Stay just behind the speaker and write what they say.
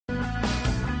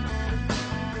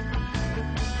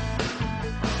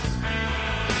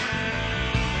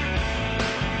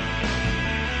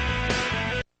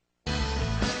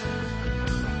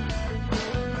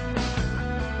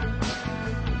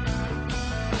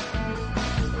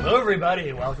Hello,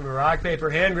 everybody. Welcome to Rock, Paper,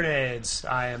 Hand Grenades.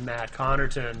 I am Matt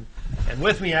Connarton. And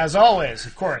with me, as always,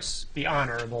 of course, the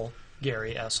Honorable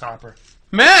Gary S. Hopper.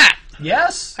 Matt!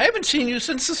 Yes? I haven't seen you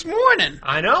since this morning.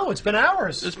 I know. It's been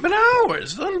hours. It's been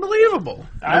hours. It's unbelievable.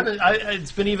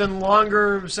 It's been even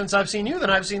longer since I've seen you than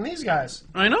I've seen these guys.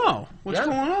 I know. What's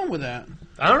going on with that?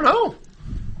 I don't know.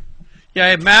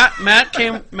 Yeah, Matt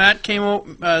came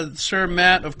over, Sir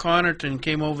Matt of Connarton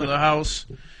came over the house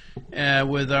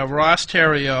with Ross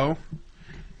Terrio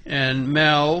and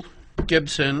Mel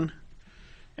Gibson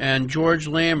and George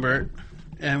Lambert,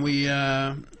 and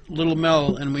little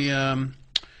Mel, and we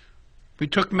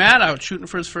took Matt out shooting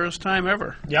for his first time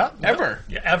ever. Yeah. Ever.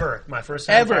 Yeah, ever. My first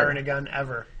time firing a gun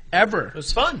ever. Ever. It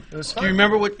was fun. It was fun. Do you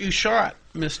remember what you shot,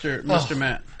 Mr.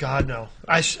 Matt? God, no.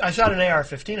 I shot an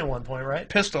AR-15 at one point, right?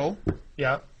 Pistol.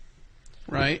 Yeah.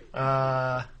 Right.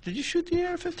 Did you shoot the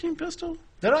AR-15 pistol?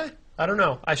 Did I? I don't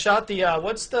know. I shot the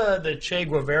what's the Che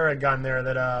Guevara gun there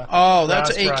that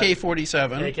that's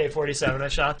AK-47. AK-47. I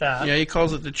shot that. Yeah, he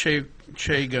calls it the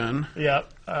Che gun.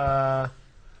 Yep. I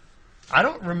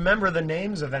don't remember the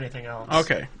names of anything else.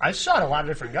 Okay. I shot a lot of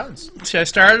different guns. See, I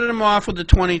started him off with the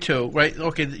 22, right?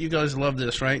 Okay, you guys love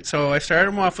this, right? So I started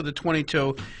him off with the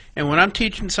 22, and when I'm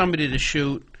teaching somebody to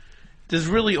shoot, there's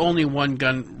really only one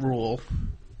gun rule.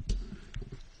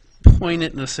 Point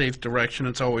it in a safe direction.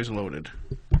 It's always loaded.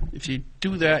 If you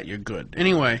do that, you're good.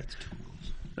 Anyway,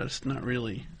 that's not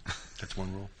really... That's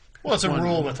one rule? Well, it's a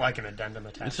rule with like an addendum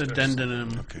attached. It's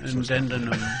addendum. Okay,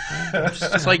 addendum.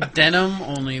 It's like denim,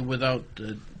 only without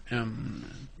the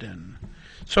den.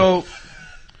 So,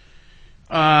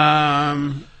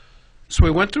 so we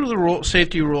went through the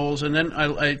safety rules, and then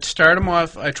I start them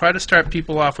off. I try to start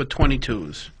people off with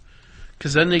 22s,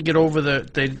 because then they get over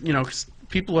cause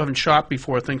people who haven't shot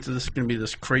before think that this is going to be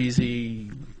this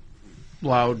crazy,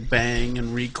 loud bang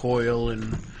and recoil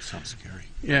and. Sounds scary.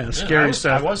 Yeah, scary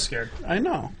stuff. I was scared. I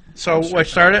know. So I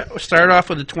started off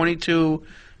with the 22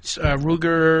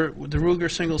 Ruger, the Ruger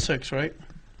single six, right?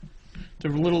 The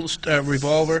little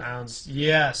revolver.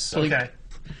 Yes. Okay.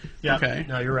 Yeah. Okay.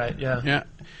 No, you're right. Yeah. Yeah.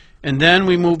 And then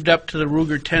we moved up to the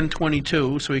Ruger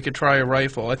 1022, so we could try a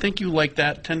rifle. I think you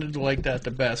tended to like that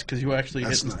the best because you actually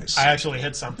That's hit. Nice. I actually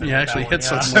hit something. You actually hit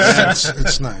something. Yeah,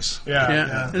 it's nice.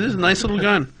 Yeah. It is a nice little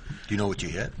gun. Do you know what you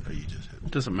hit, or you just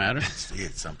hit? Doesn't matter. You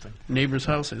hit something. Neighbor's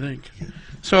house, I think.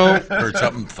 So Heard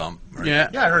something thump. Right? yeah.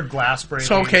 Yeah, I heard glass breaking.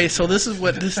 So okay, so this is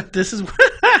what this is.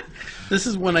 This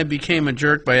is when I became a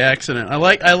jerk by accident. I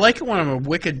like it when I'm a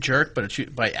wicked jerk, but it's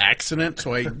by accident,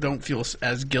 so I don't feel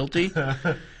as guilty.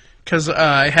 Because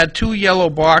I had two yellow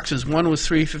boxes. One was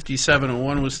 357 and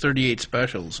one was 38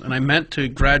 specials, and I meant to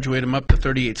graduate them up to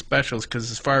 38 specials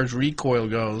because as far as recoil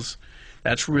goes,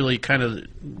 that's really kind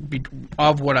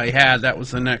of what I had. That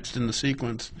was the next in the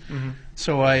sequence. Mm-hmm.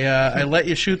 So I let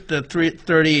you shoot the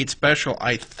 38 special,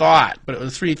 I thought, but it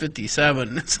was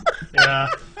 357. Yeah.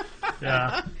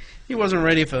 Yeah. He wasn't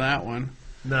ready for that one.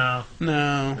 No.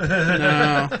 No.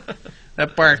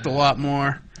 That barked a lot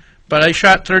more. But I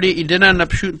shot 30. He did end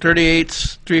up shooting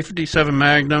 38s, 357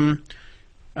 Magnum.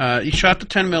 He shot the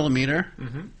 10 millimeter.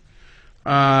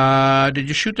 Mm-hmm. Did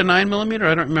you shoot the 9 millimeter?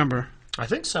 I don't remember. I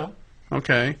think so.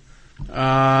 Okay.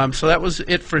 So that was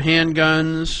it for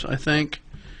handguns, I think.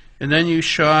 And then you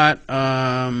shot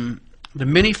the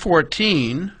Mini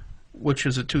 14, which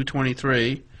is a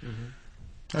 223. Mm-hmm.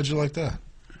 How'd you like that?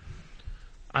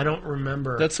 I don't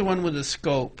remember. That's the one with the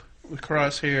scope, with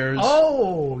crosshairs.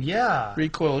 Oh, yeah.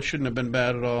 Recoil shouldn't have been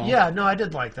bad at all. Yeah, no, I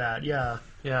did like that. Yeah.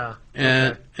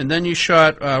 And okay. and then you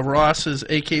shot Ross's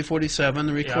AK-47.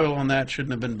 The recoil on that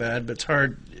shouldn't have been bad, but it's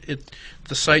hard.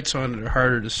 The sights on it are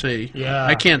harder to see. Yeah.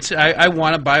 I can't see. I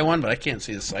want to buy one, but I can't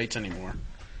see the sights anymore.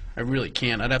 I really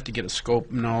can't. I'd have to get a scope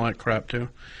and all that crap too.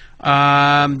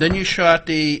 Then you shot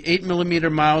the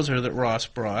 8mm Mauser that Ross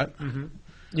brought. Mm-hmm.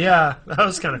 Yeah, that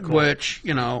was kind of cool. Which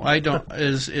I don't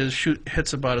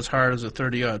hits about as hard as a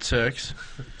 30-06.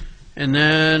 And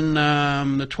then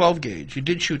the 12 gauge. You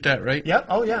did shoot that, right? Yep.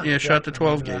 Oh yeah. Yeah, shot the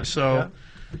 12 gauge.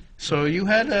 So you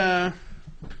had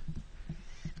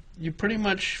you pretty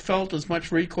much felt as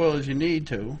much recoil as you need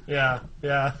to. Yeah.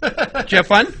 Did you have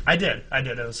fun? I did.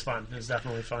 It was fun. It was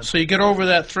definitely fun. So you get over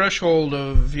that threshold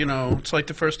of it's like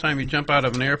the first time you jump out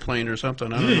of an airplane or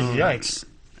something. I don't know. Yikes.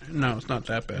 No, it's not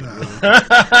that bad. No.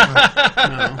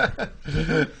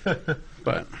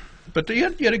 No. But you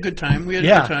had a good time. We had a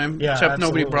good time. Yeah, except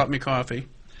absolutely. Nobody brought me coffee.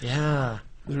 Yeah.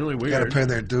 It was really weird. Got to pay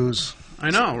their dues. I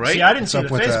know, right? See, I didn't see the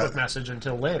up with Facebook that? message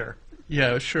until later.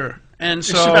 Yeah, sure. And It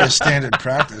should be a standard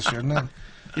practice, shouldn't it?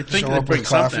 you'd think Show they'd up bring with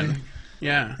coffee. something.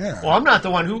 Yeah. Yeah. Well, I'm not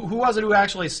the one. Who was it who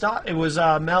actually stopped? It was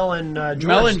Mel and George.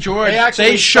 Mel and George,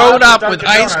 actually they showed stopped up with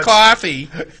Dunkin' iced Donuts. coffee,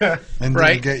 And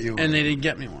right? didn't get you. And they didn't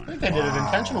get me one. I think they did it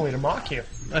intentionally to mock you.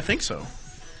 I think so.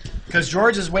 Because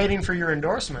George is waiting for your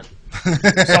endorsement.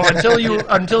 So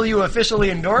until you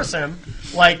officially endorse him,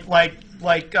 like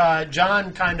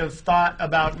John kind of thought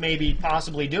about maybe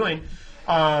possibly doing,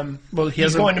 Well,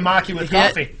 he's going to mock you with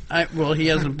coffee. He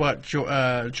hasn't bought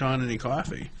John any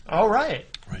coffee. Oh, right.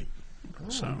 Right.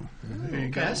 So there you Okay,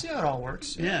 go. I see how it all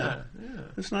works. Yeah.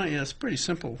 It's not. Yeah, it's pretty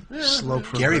simple. Slow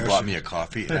Gary progression. bought me a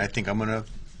coffee, and I think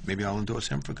maybe I'll endorse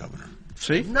him for governor.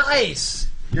 See, Nice.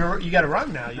 You got to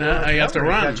run now. You I have to You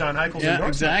run. got John Heichel's Yeah, endorsement.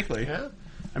 exactly. Yeah.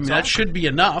 I mean that should be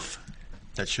enough.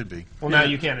 That should be. Well, now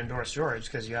you can't endorse George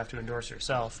because you have to endorse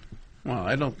yourself. Well,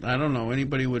 I don't know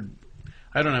anybody would.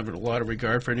 I don't have a lot of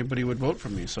regard for anybody who would vote for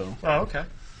me. So Oh, okay.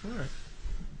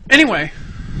 anyway,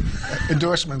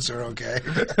 Endorsements are okay.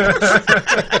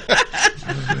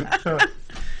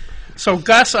 so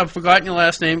Gus, I've forgotten your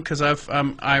last name because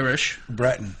I'm Irish.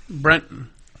 Breton.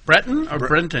 Breton or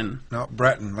Brenton? No,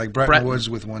 Breton. Like Bretton Breton. Woods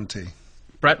with one T.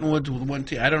 Bretton Woods with one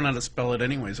T. I don't know how to spell it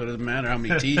anyway, so it doesn't matter how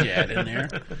many T's you add in there,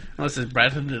 unless it's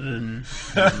Breton and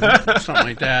something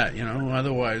like that, you know.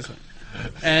 Otherwise,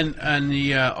 and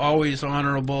the always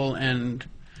honorable and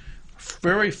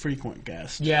very frequent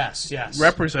guest, Yes.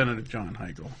 Representative John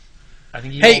Heichel. I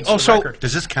think he Hey, holds the so- record.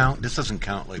 Does this count? This doesn't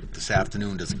count. Like this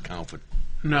afternoon doesn't count for.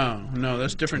 No,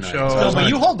 that's a different No, show. it's No, not. but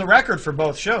you hold the record for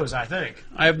both shows, I think.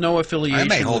 I have no affiliation. I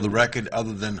may hold the with- record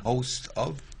other than host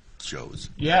of shows.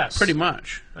 Yes. Pretty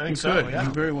much. I think You so, could. yeah. You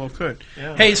very well could.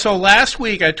 Yeah. Hey, so last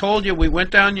week I told you we went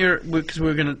down because we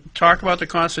were going to talk about the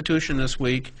Constitution this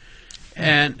week,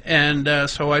 and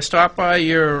so I stopped by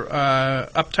your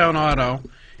Uptown Auto,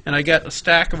 and I got a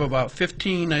stack of about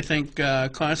 15, I think,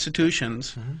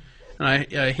 Constitutions, and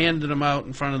I handed them out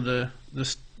in front of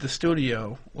the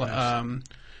studio.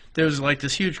 There was like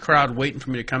this huge crowd waiting for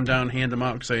me to come down and hand them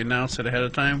out because I announced it ahead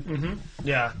of time.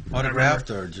 Yeah. Autographed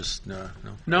or just no?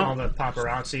 All No, the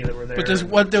paparazzi that were there. but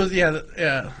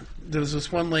there was this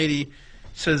one lady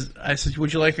I said,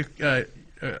 would you like a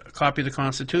copy of the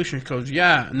Constitution? She goes,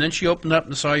 yeah. And then she opened up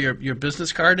and saw your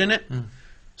business card in it.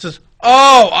 Says,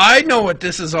 oh, I know what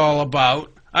this is all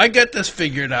about. I get this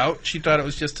figured out. She thought it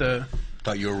was just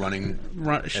Thought you were running.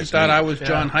 she That's thought me. I was Yeah.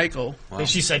 John Heichel. And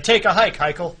she said, "Take a hike,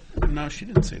 Heichel." No, she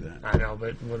didn't say that. I know, but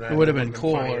It would have been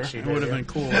cooler. It would have been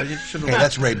cool. I should Hey, have.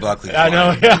 that's Ray Buckley. I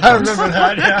know. Yeah, I remember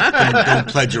that. Yeah. Don't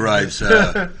plagiarize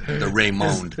the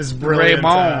Raymond. His brilliant,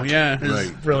 Raymond, yeah.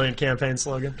 Right. brilliant campaign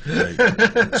slogan.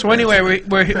 Right. So anyway,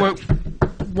 we're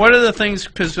one of the things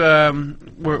because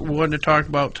we're wanting to talk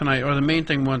about tonight, or the main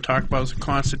thing we want to talk about is the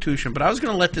Constitution. But I was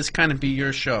going to let this kind of be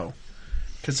your show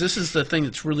because this is the thing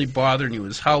that's really bothering you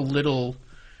is how little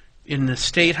in the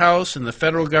state house and the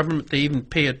federal government they even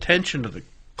pay attention to the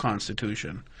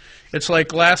Constitution. It's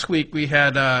like last week we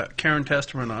had Karen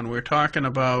Testerman on. We were talking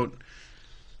about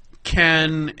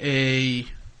can a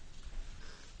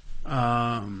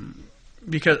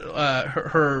because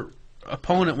her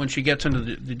opponent when she gets into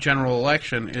the general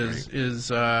election is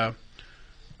Jean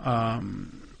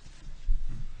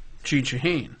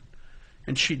Shaheen,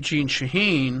 and Jean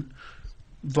Shaheen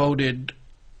voted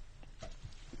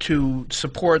to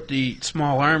support the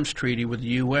Small Arms Treaty with the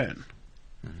UN.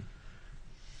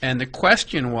 And the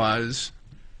question was,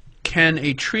 can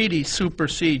a treaty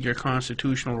supersede your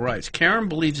constitutional rights? Karen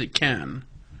believes it can.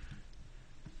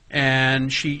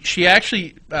 And she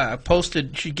actually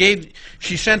posted.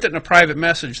 She sent it in a private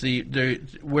message.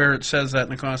 Where it says that in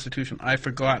the Constitution. I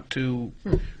forgot to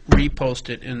repost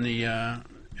it in the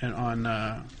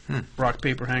on rock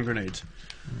paper hand grenades.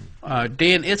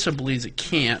 Dan Itza believes it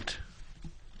can't.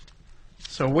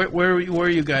 So where are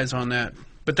you guys on that?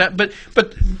 But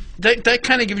that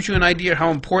kind of gives you an idea how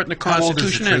important the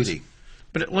Constitution How old is the treaty?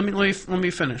 But let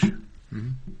me finish.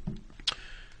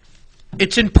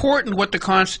 It's important what the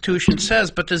Constitution says,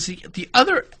 but there's the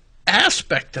other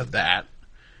aspect of that,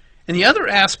 and the other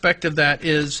aspect of that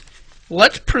is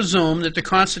let's presume that the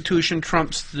Constitution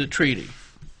trumps the treaty,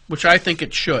 which I think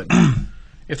it should.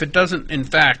 If it doesn't, in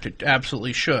fact, it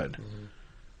absolutely should.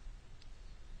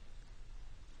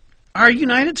 Our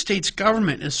United States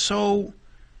government is so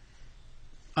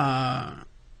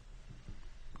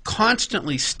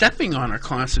constantly stepping on our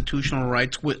constitutional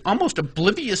rights, with almost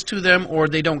oblivious to them, or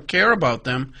they don't care about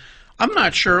them. I'm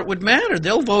not sure it would matter.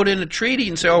 They'll vote in a treaty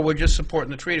and say, "Oh, we're just supporting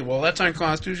the treaty." Well, that's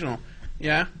unconstitutional.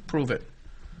 Yeah, prove it.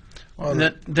 Well,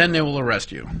 And then they will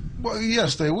arrest you. well,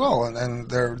 yes, they will, and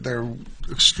they're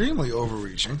extremely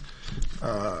overreaching.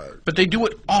 But they do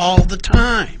it all the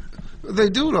time. They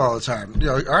do it all the time. You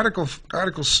know,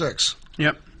 Article 6.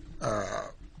 Yep.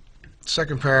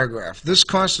 second paragraph. This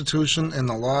Constitution and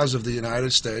the laws of the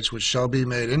United States, which shall be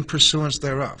made in pursuance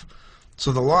thereof.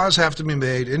 So the laws have to be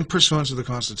made in pursuance of the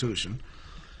Constitution,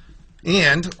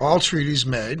 and all treaties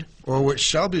made, or which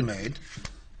shall be made,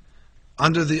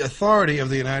 under the authority of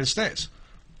the United States.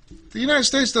 The United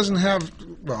States doesn't have,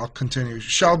 well, continue,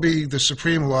 shall be the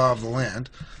supreme law of the land,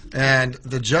 and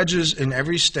the judges in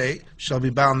every state shall be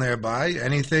bound thereby,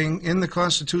 anything in the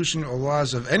Constitution or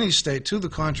laws of any state to the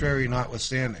contrary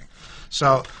notwithstanding.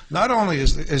 So not only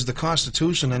is the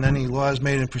Constitution and any laws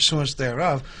made in pursuance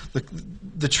thereof,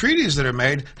 the treaties that are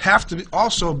made have to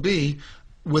also be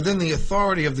within the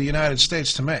authority of the United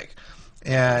States to make.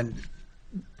 And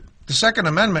the Second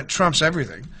Amendment trumps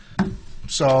everything.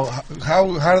 So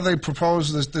how do they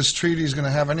propose this treaty is going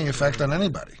to have any effect on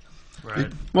anybody? Right.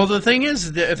 Well, the thing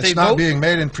is, that if It's they not vote, being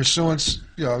made in pursuance,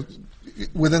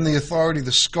 within the authority,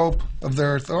 the scope of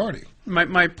their authority.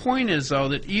 my point is though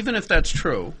that even if that's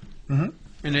true, Mhm.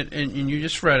 and you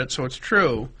just read it, so it's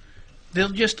true, they'll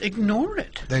just ignore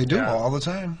it. They do Yeah. all the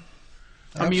time.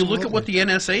 I mean, you look at what the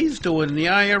NSA is doing and the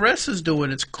IRS is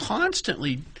doing. It's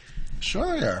constantly,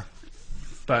 Sure they are.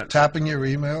 but Tapping your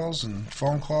emails and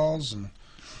phone calls and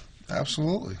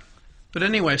absolutely. But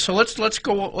anyway, so let's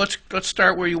go. Let's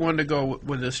start where you wanted to go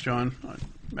with this, John.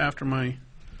 After my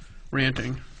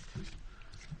ranting,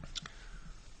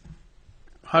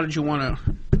 how did you want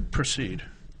to proceed?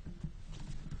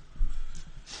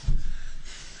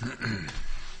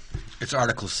 It's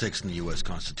Article 6 in the U.S.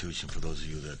 Constitution, for those of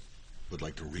you that would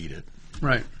like to read it.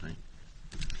 Right.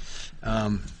 How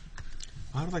would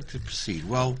I like to proceed?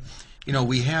 Well,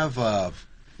 we have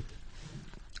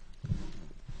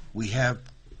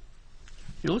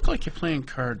You look like you're playing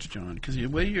cards, John, because the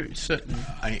way you're sitting.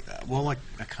 I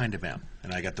kind of am,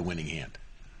 and I got the winning hand.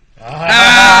 Yeah,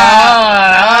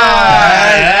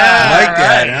 You like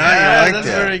that, right. huh? Yeah, You like that's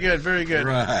that. very good. Very good.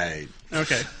 Right.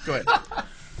 Okay, go ahead.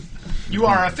 You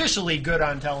are officially good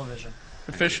on television.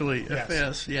 Officially,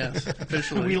 Yes. yes,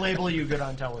 officially. We label you good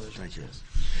on television. Thank you.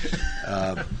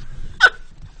 Where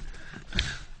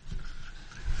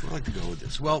I'd like to go with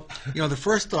this? Well, the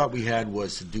first thought we had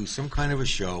was to do some kind of a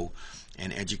show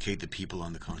and educate the people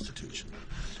on the Constitution.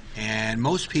 And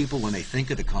most people, when they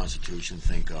think of the Constitution,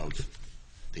 think of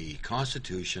the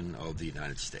Constitution of the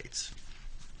United States.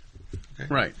 Okay?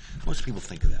 Right. Most people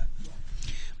think of that.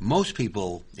 Most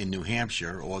people in New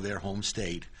Hampshire or their home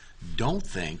state don't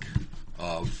think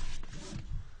of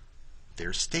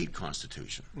their state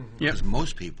constitution. Yep. Because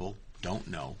most people don't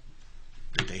know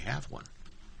that they have one.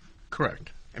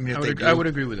 Correct. I mean, I would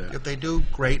agree with that. If they do,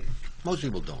 great. Most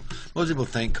people don't. Most people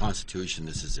think Constitution,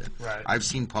 this is it. Right. I've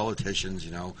seen politicians,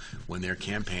 when they're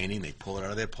campaigning, they pull it out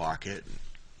of their pocket.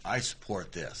 I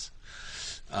support this.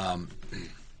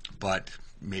 But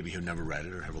maybe have never read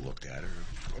it or ever looked at it.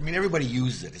 I mean, everybody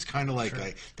uses it. It's kind of like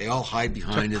they all hide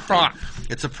behind it. Prop.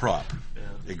 It's a prop. Yeah.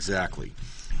 Exactly.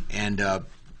 And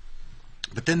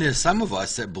but then there's some of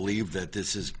us that believe that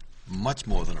this is much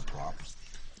more than a prop.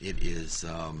 It is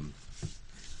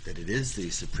that it is the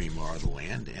supreme law of the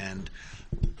land, and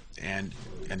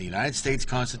the United States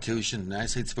Constitution, the United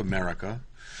States of America,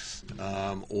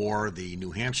 or the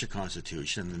New Hampshire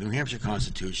Constitution. The New Hampshire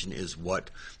Constitution is what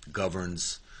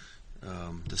governs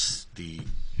the state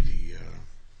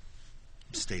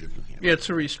of New Hampshire. Yeah, it's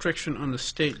a restriction on the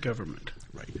state government.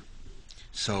 Right.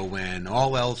 So when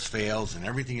all else fails and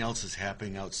everything else is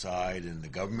happening outside and the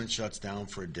government shuts down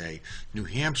for a day, New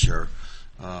Hampshire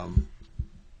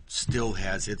still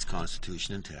has its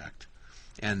constitution intact.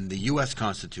 And the U.S.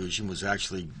 Constitution was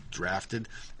actually drafted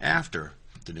after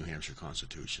the New Hampshire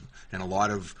Constitution. And a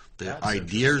lot of the That's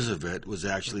ideas of it was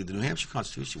actually the New Hampshire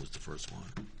Constitution was the first one.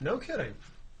 No kidding.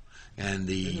 And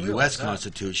the Didn't U.S. realize that.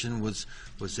 Constitution was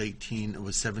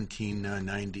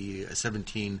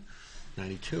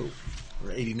 1792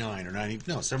 or 89 or 90.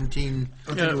 No, 17. I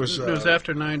think Yeah, it was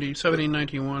after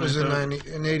 1791. it was I thought.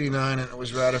 in 89 and it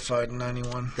was ratified in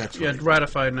 91. That's Yeah, right.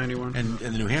 ratified in 91. And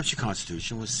the New Hampshire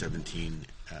Constitution was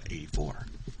 1784.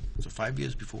 So 5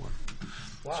 years before.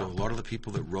 Wow. So a lot of the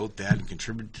people that wrote that and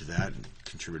contributed to that and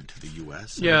contributed to the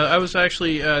U.S. Yeah, I was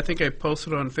actually, I think I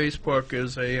posted on Facebook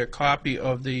as a copy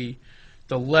of the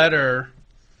letter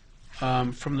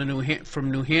from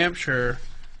New Hampshire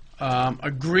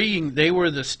agreeing. They were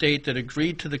the state that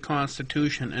agreed to the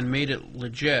Constitution and made it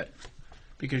legit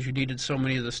because you needed so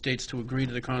many of the states to agree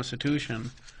to the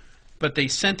Constitution. But they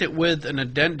sent it with an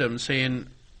addendum saying,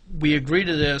 we agree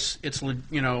to this, it's, we're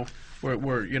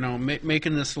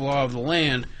making this the law of the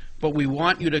land, but we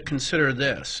want you to consider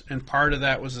this. And part of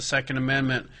that was the Second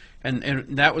Amendment, and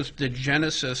that was the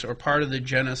genesis, or part of the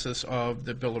genesis of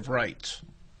the Bill of Rights.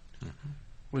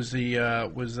 was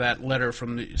that letter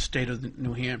from the state of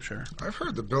New Hampshire. I've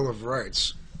heard the Bill of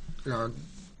Rights,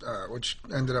 which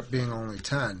ended up being only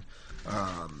 10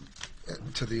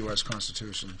 to the U.S.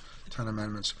 Constitution, 10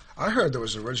 amendments. I heard there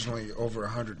was originally over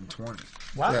 120.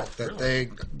 Wow, That really?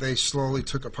 they slowly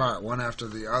took apart one after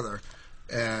the other,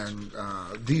 and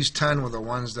these 10 were the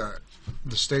ones that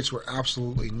the states were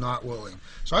absolutely not willing.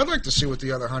 So I'd like to see what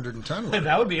the other 110 were.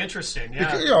 That would be interesting.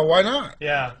 Yeah. Because, why not?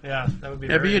 Yeah. That would be.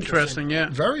 That'd very be interesting. Yeah.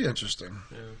 Very interesting.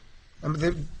 Yeah. I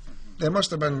mean, there must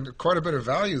have been quite a bit of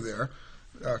value there,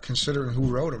 considering who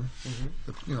wrote them.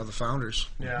 Mm-hmm. The founders.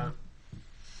 Yeah.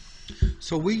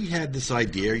 So we had this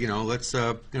idea, let's,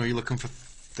 you're looking for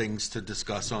things to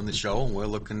discuss on the show, and we're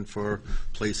looking for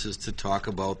places to talk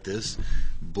about this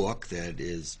book that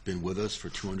has been with us for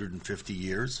 250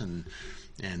 years, and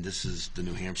this is the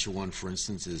New Hampshire one, for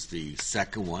instance, is the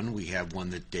second one. We have one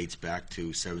that dates back to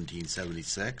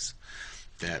 1776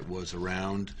 that was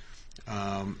around.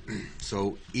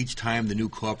 So each time the new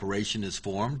corporation is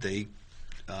formed, they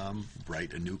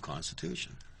write a new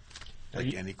constitution,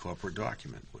 like any corporate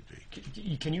document would be.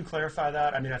 Can you clarify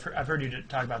that? I mean, I've heard you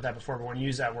talk about that before, but when you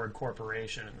use that word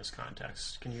corporation in this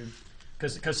context, can you?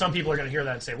 Because some people are going to hear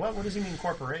that and say, "What does he mean,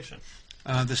 corporation?"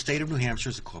 The state of New Hampshire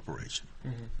is a corporation,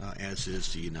 as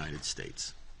is the United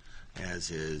States,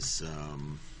 as is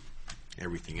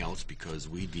everything else, because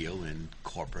we deal in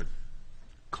corporate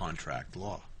contract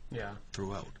law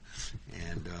throughout.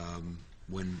 And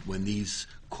when these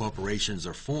corporations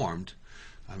are formed,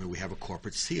 I mean, we have a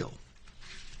corporate seal.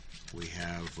 We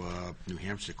have New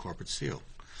Hampshire corporate seal.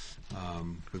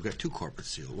 We've got two corporate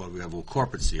seals. Well, we have a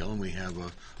corporate seal, and we have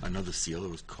another seal that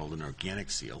was called an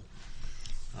organic seal.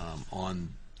 On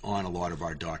a lot of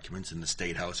our documents in the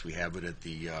State House, we have it at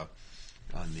the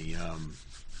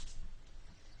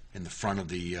in the front of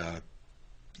the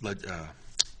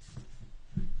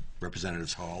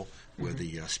Representatives Hall, where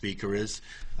the speaker is.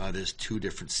 There's two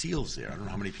different seals there. I don't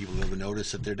know how many people have ever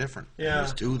noticed that they're different. Yeah.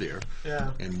 There's two there.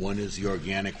 Yeah. And one is the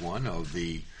organic one of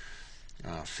the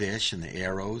fish and the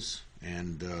arrows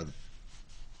and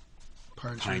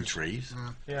pine trees.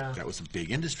 Yeah. That was a big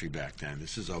industry back then.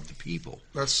 This is of the people.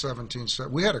 That's 17.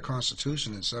 We had a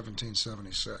constitution in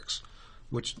 1776,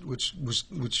 which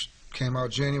came out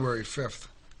January 5th,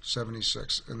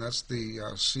 76, and that's the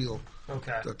seal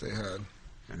that they had.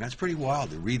 And that's pretty wild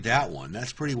to read that one.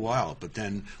 That's pretty wild. But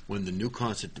then when the new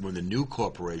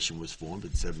corporation was formed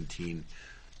in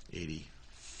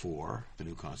 1784, the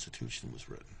new Constitution was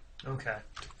written. Okay.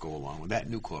 To go along with that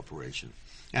new corporation.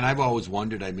 And I've always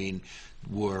wondered, I mean,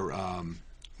 were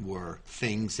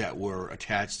things that were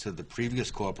attached to the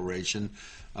previous corporation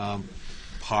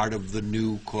part of the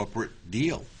new corporate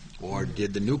deal? Or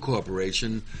did the new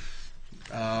corporation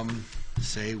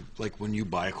say, like when you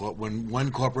buy when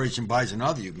one corporation buys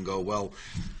another, you can go, well,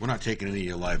 we're not taking any of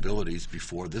your liabilities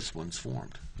before this one's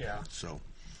formed. Yeah. So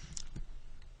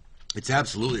it's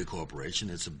absolutely a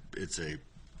corporation. It's a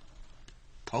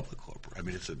public corporation. I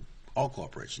mean, all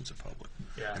corporations are public,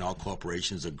 and all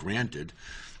corporations are granted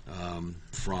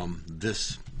from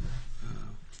this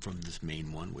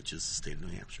main one, which is the state of New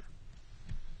Hampshire.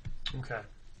 Okay.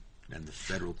 And the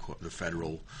federal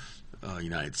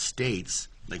United States,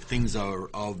 like things are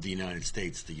of the United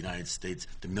States, the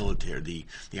military,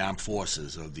 the armed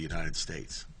forces of the United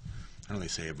States. I don't know they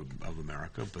say of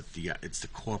America, but it's the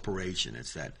corporation.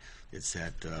 It's that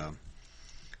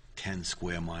 10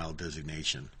 square mile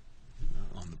designation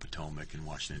on the Potomac in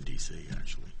Washington, D.C.,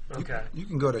 actually. Okay. You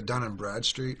can go to Dun and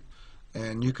Bradstreet,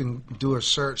 and you can do a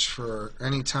search for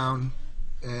any town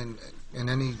in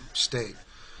any state.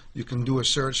 You can do a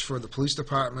search for the police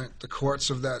department, the courts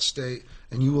of that state,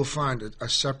 and you will find a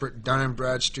separate Dun and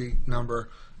Bradstreet number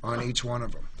on each one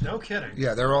of them. No kidding.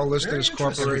 Yeah, they're all listed Very as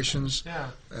corporations,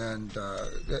 and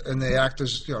they act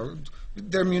as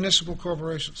they're municipal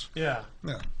corporations. Yeah.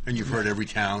 Yeah. And you've heard every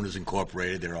town is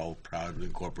incorporated. They're all proudly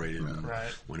incorporated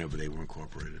Right. whenever they were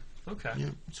incorporated. Okay.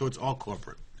 Yeah. So it's all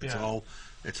corporate. It's Yeah. all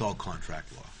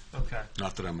contract law. Okay.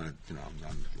 Not that I'm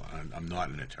not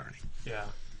an attorney. Yeah.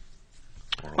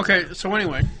 Okay, so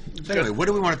anyway. Anyway, what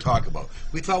do we want to talk about?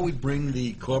 We thought we'd bring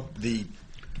the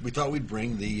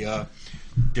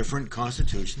different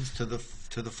constitutions to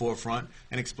the forefront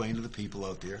and explain to the people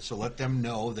out there. So let them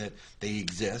know that they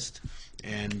exist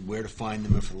and where to find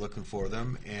them if they're looking for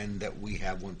them, and that we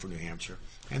have one for New Hampshire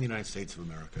and the United States of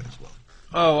America as well.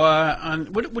 Oh,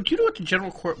 what do you know what the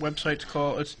general court website's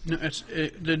called? It's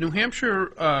the New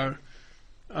Hampshire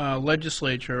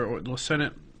legislature, or the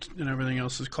Senate and everything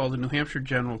else, is called the New Hampshire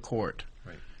General Court.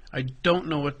 Right. I don't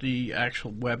know what the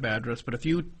actual web address, but if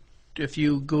you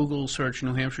Google search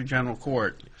New Hampshire General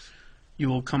Court, you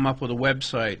will come up with a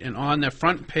website, and on the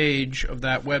front page of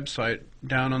that website,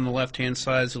 down on the left-hand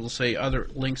side, it'll say other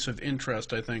links of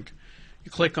interest, I think. You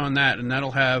click on that, and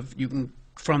that'll have, you can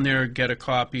from there get a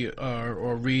copy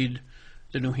or read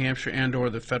the New Hampshire and or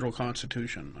the federal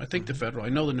Constitution. I think the federal. I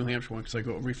know the New Hampshire one because I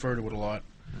refer to it a lot.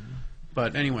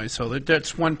 But anyway, so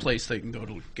that's one place they can go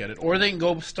to get it. Or they can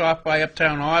go stop by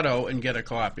Uptown Auto and get a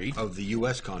copy. Of the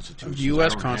U.S. Constitution. The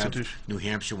U.S. I don't Constitution. have New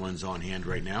Hampshire one's on hand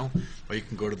right now. Or you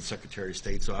can go to the Secretary of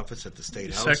State's office at the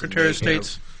State House. Secretary of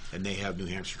State's. And they have New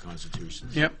Hampshire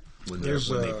Constitutions. Yep. When they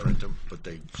print them, but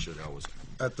they should always.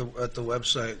 At the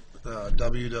website,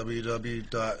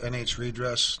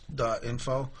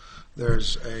 www.nhredress.info,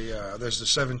 there's the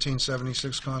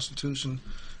 1776 Constitution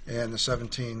and the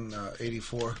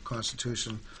 1784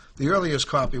 Constitution. The earliest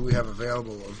copy we have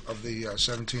available of the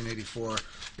 1784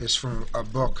 is from a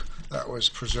book that was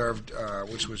preserved,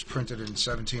 which was printed in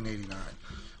 1789,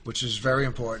 which is very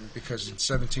important because in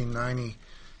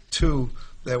 1792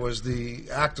 there was the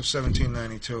Act of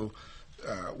 1792,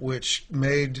 which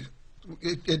made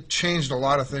it changed a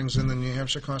lot of things in the New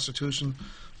Hampshire Constitution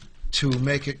to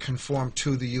make it conform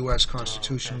to the U.S.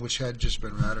 Constitution, which had just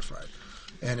been ratified.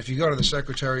 And if you go to the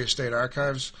Secretary of State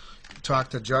Archives, talk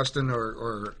to Justin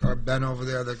or Ben over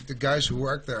there, the guys who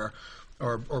work there,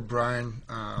 or Brian,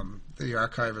 the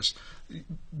archivist,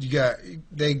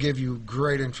 they give you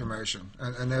great information,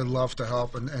 and they love to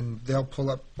help, and they'll pull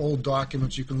up old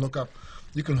documents you can look up.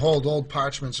 You can hold old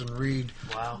parchments and read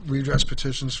redress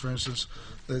petitions, for instance.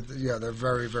 They're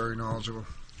very, very knowledgeable.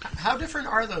 How different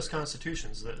are those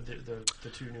constitutions, the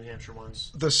two New Hampshire ones?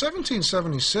 The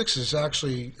 1776 is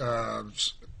actually,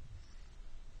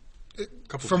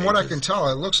 from what I can tell,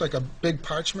 it looks like a big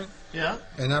parchment. Yeah.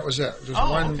 And that was it. Just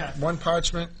okay. one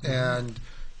parchment, and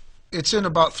it's in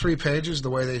about 3 pages the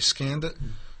way they scanned it.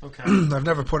 Okay. I've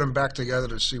never put them back together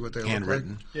to see what they look like.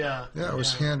 Handwritten. Yeah. Yeah, it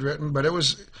was handwritten, but it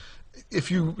was.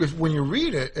 When you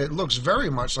read it, it looks very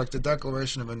much like the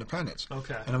Declaration of Independence.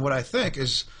 Okay. And what I think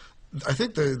is,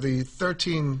 the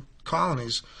 13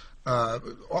 colonies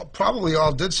probably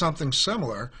all did something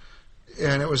similar,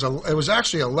 and it was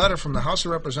actually a letter from the House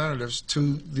of Representatives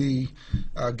to the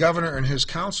governor and his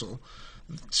council,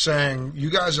 saying, "You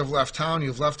guys have left town.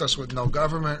 You've left us with no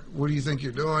government. What do you think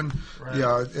you're doing?" Right.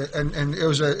 Yeah, and it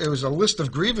was a list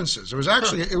of grievances. It was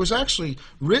actually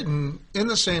written in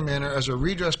the same manner as a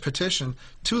redress petition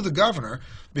to the governor,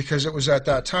 because it was at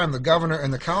that time the governor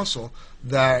and the council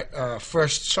that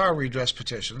first saw redress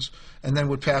petitions and then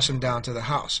would pass them down to the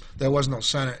House. There was no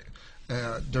Senate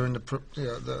during the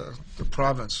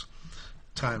province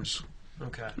times.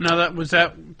 Okay. Now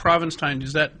that province time.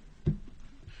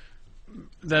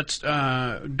 That's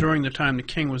during the time the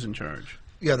king was in charge.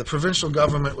 Yeah, the provincial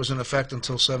government was in effect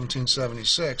until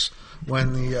 1776,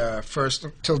 when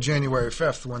till January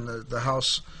 5th, when the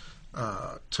House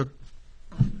took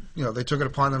it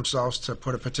upon themselves to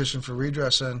put a petition for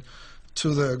redress in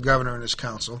to the governor and his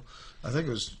council. I think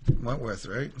it was Wentworth,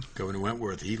 right? Governor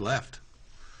Wentworth, he left,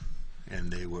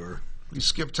 and He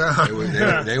skipped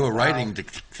town. They were writing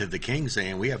to the king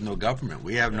saying, "We have no government.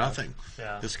 We have nothing."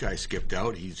 Yeah. This guy skipped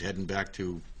out. He's heading back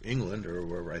to England, or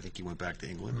wherever. I think he went back to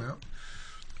England. Yeah.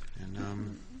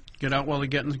 And Get out while the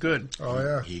getting's good. Oh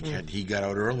yeah. he got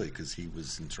out early because he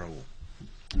was in trouble.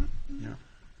 Yeah,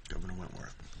 Governor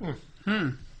Wentworth.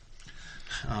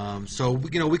 So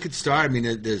we could start. I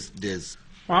mean, there's.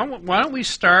 Why don't we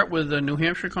start with the New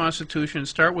Hampshire Constitution,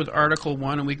 start with Article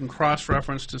 1, and we can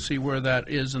cross-reference to see where that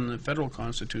is in the federal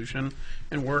Constitution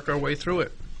and work our way through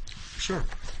it. Sure.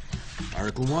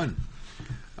 Article 1.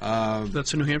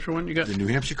 That's the New Hampshire one you got? The New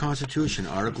Hampshire Constitution,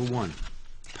 Article 1.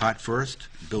 Part first,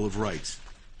 Bill of Rights.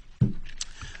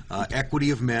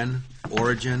 Equity of men,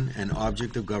 origin, and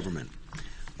object of government.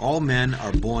 All men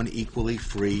are born equally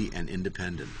free and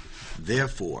independent.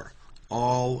 Therefore,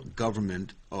 all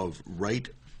government of right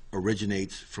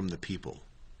originates from the people.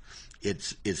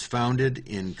 It's founded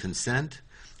in consent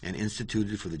and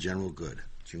instituted for the general good.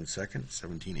 June 2nd,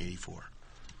 1784.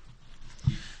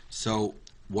 So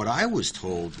what I was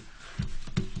told,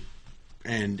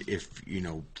 and if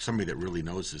somebody that really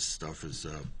knows this stuff is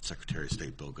Secretary of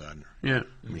State Bill Gardner. Yeah.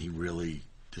 I mean,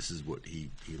 this is what he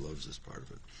loves, this part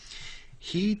of it.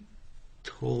 He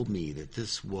told me that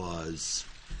this was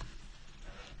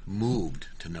moved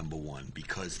to number 1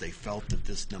 because they felt that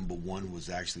this number 1 was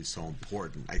actually so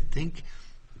important. I think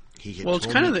he had. Well,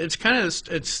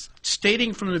 it's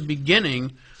stating from the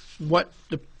beginning where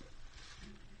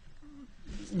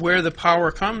the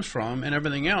power comes from and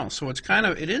everything else. So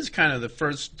it is kind of the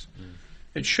first.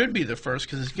 It should be the first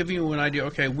because it's giving you an idea.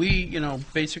 Okay, we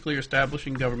basically are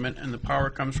establishing government and the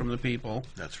power comes from the people.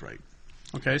 That's right.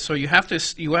 Okay, so you have to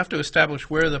establish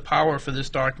where the power for this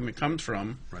document comes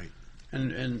from. Right.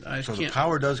 And I So can't. the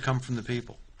power does come from the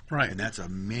people. Right. And that's a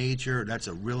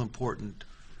real important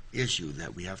issue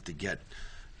that we have to get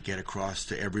across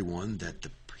to everyone, that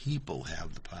the people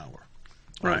have the power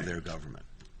Right. of their government.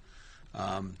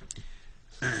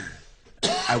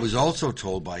 I was also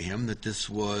told by him that this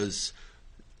was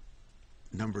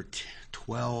number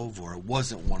 12, or it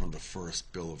wasn't one of the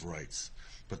first Bill of Rights,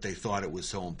 but they thought it was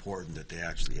so important that they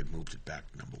actually had moved it back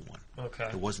to number 1. Okay.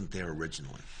 It wasn't there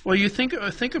originally. Well, you think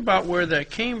about where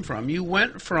that came from. You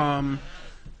went from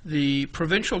the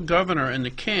provincial governor and the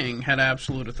king had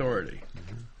absolute authority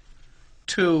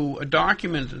to a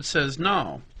document that says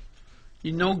no,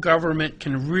 government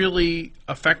can really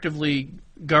effectively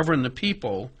govern the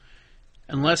people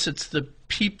unless it's the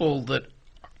people that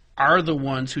are the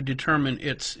ones who determine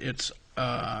its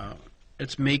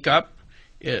makeup,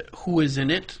 who is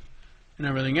in it, and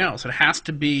everything else. It has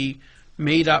to be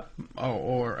made up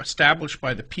or established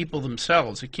by the people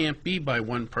themselves. It can't be by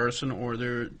one person, or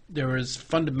there is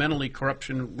fundamentally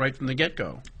corruption right from the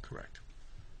get-go. Correct.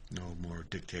 No more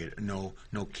dictator. No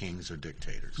kings or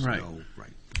dictators. Right. No,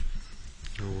 right.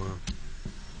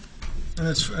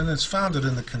 And it's founded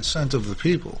in the consent of the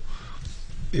people.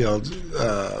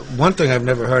 One thing I've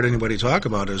never heard anybody talk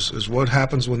about is what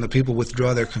happens when the people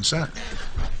withdraw their consent.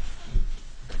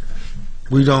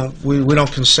 We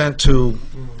don't consent to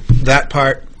that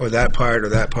part or that part or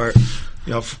that part,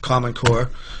 Common Core,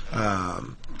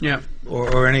 Yeah.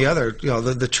 or any other,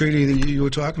 the treaty that you were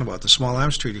talking about, the Small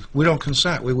Arms Treaty. We don't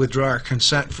consent. We withdraw our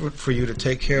consent for you to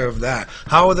take care of that.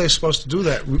 How are they supposed to do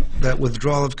that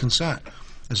withdrawal of consent?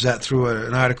 Is that through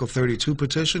an Article 32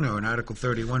 petition or an Article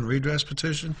 31 redress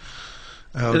petition?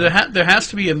 There has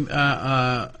to be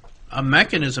a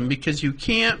mechanism, because you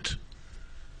can't,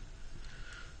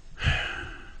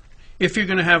 if you're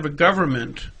going to have a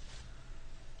government,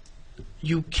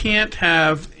 you can't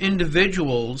have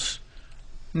individuals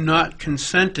not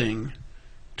consenting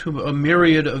to a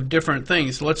myriad of different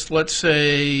things. Let's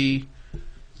say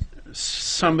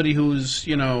somebody who's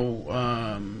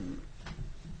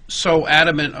so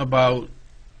adamant about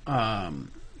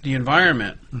the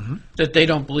environment that they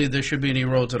don't believe there should be any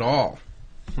roads at all.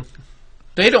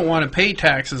 They don't want to pay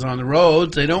taxes on the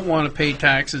roads. They don't want to pay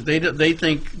taxes. They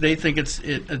think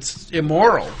it's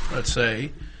immoral, let's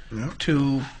say,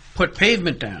 to put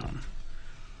pavement down.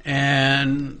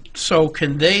 And so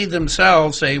can they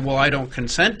themselves say, well, I don't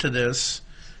consent to this,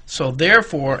 so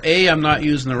therefore, A, I'm not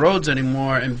using the roads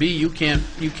anymore, and B, you can't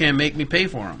make me pay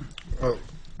for them. Well,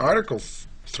 Article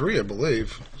 3, I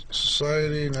believe,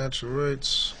 Society, Natural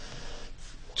Rights,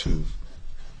 2,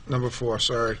 number 4,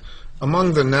 sorry.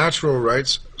 Among the natural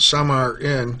rights, some are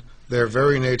in their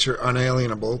very nature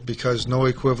unalienable, because no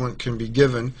equivalent can be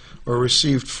given or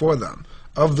received for them.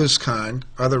 Of this kind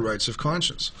are the rights of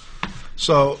conscience.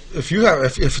 So if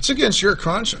it's against your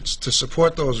conscience to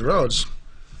support those roads,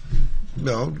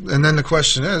 and then the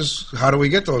question is, how do we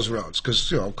get those roads?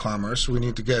 Because commerce, we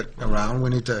need to get around. We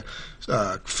need to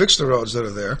fix the roads that are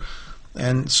there,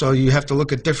 and so you have to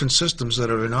look at different systems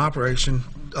that are in operation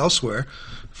elsewhere.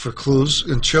 For clues,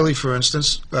 in Chile, for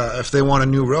instance, if they want a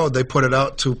new road, they put it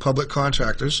out to public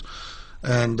contractors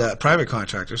and private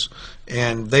contractors,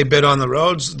 and they bid on the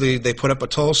roads. They put up a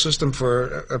toll system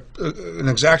for an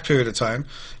exact period of time,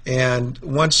 and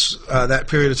once that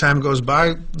period of time goes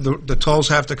by, the tolls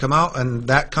have to come out, and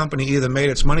that company either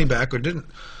made its money back or didn't.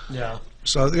 Yeah.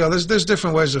 So there's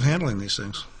different ways of handling these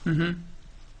things. Mm-hmm.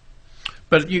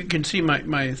 But you can see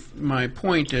my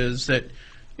point is that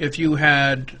if you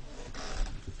had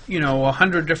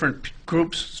 100 different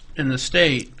groups in the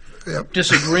state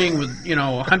disagreeing with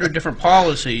 100 different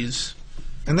policies,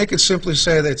 and they could simply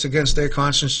say that it's against their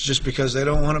conscience just because they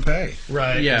don't want to pay.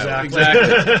 Right. Yeah,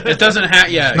 exactly. It doesn't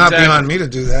have. Yeah, it's not exactly. beyond me to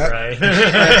do that. Right.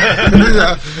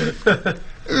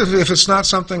 If it's not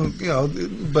something,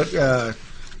 but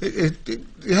it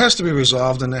has to be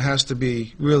resolved, and it has to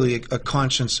be really a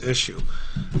conscience issue.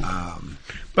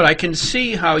 But I can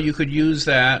see how you could use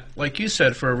that, like you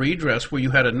said, for a redress where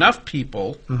you had enough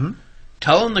people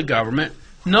telling the government,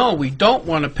 no, we don't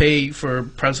want to pay for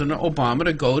President Obama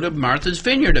to go to Martha's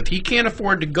Vineyard. If he can't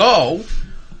afford to go,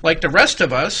 like the rest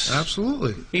of us,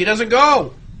 absolutely, he doesn't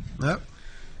go. Yep.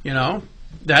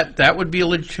 That would be,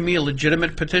 to me, a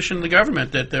legitimate petition to the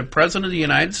government, that the President of the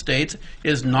United States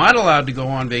is not allowed to go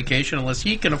on vacation unless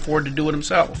he can afford to do it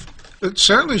himself. It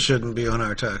certainly shouldn't be on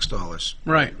our tax dollars.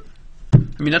 Right.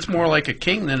 I mean, that's more like a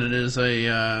king than it is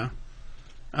a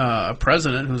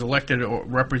president who's elected or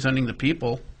representing the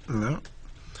people. No,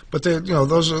 but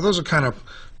those are kind of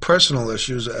personal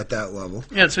issues at that level.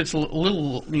 Yeah, it's a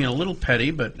little little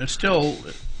petty, but it's still.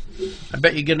 I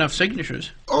bet you get enough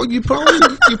signatures. Oh, you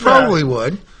probably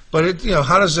would. But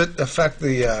how does it affect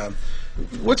the?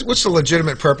 What's the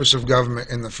legitimate purpose of government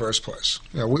in the first place?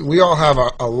 We all have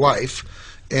a life,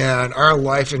 and our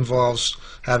life involves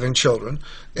having children,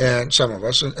 and some of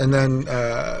us, and then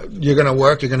you're going to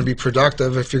work, you're going to be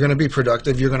productive. If you're going to be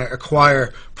productive, you're going to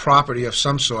acquire property of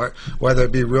some sort, whether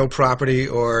it be real property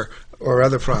or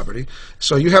other property.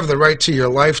 So you have the right to your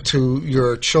life, to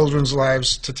your children's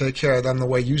lives, to take care of them the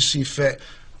way you see fit,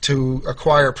 to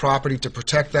acquire property, to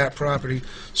protect that property.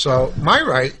 So my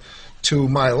right to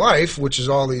my life, which is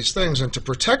all these things, and to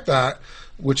protect that,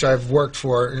 which I've worked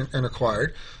for and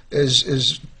acquired,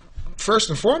 is first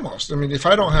and foremost. I mean, if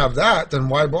I don't have that, then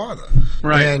why bother?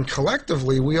 Right. And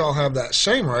collectively, we all have that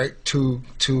same right to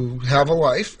have a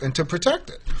life and to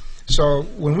protect it. So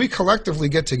when we collectively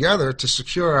get together to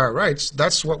secure our rights,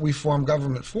 that's what we form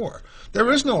government for. There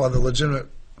is no other legitimate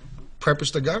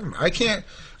purpose to government. I can't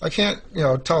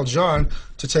tell John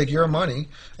to take your money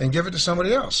and give it to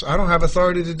somebody else. I don't have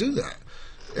authority to do that.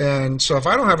 And so if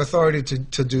I don't have authority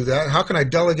to do that, how can I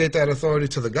delegate that authority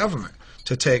to the government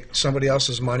to take somebody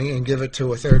else's money and give it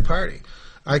to a third party?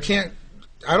 I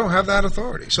don't have that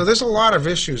authority. So there's a lot of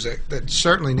issues that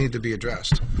certainly need to be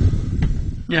addressed.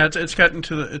 Yeah, it's gotten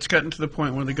to the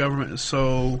point where the government is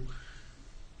so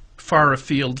far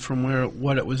afield from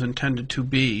what it was intended to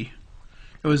be.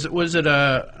 Was it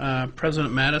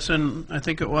President Madison? I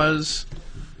think it was.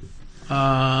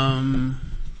 There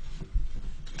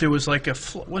was like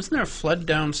wasn't there a flood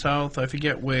down south? I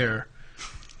forget where.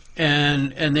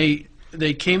 And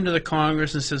they came to the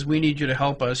Congress and says, we need you to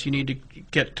help us. You need to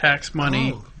get tax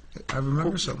money. Oh, I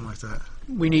remember something like that.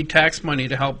 We need tax money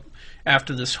to help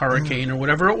after this hurricane or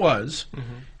whatever it was.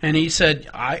 Mm-hmm. And he said,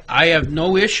 I have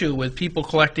no issue with people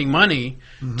collecting money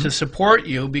to support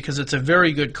you because it's a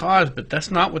very good cause, but that's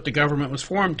not what the government was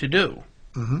formed to do.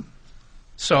 Mm-hmm.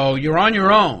 So you're on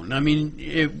your own. I mean,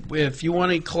 if you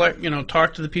want to collect,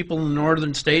 talk to the people in the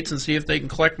northern states and see if they can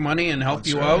collect money and help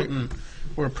you out. And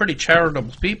we're pretty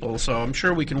charitable people, so I'm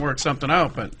sure we can work something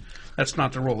out, but that's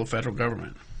not the role of the federal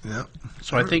government. Yeah.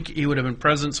 So I think he would have been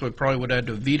present, so he probably would have had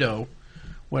to veto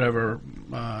whatever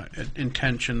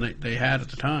intention they had at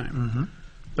the time. Mm-hmm.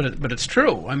 But it's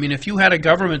true. I mean, if you had a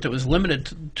government that was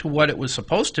limited to what it was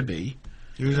supposed to be,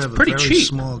 you'd have pretty a very cheap.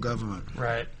 Small government.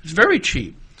 Right. It's very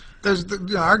cheap.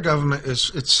 Our government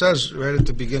it says right at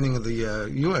the beginning of the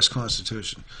U.S.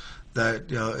 Constitution that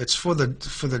it's for the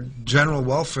general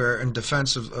welfare and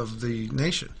defense of the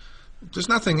nation. There's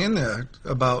nothing in there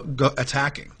about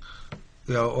attacking,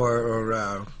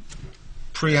 or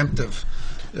preemptive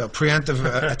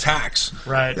attacks.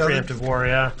 Right, preemptive war,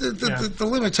 yeah. The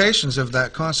limitations of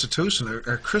that Constitution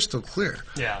are crystal clear.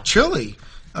 Yeah. Chile,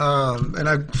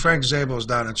 Frank Szabo's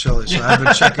down in Chile, so I've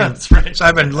been checking. That's right. So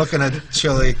I've been looking at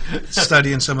Chile,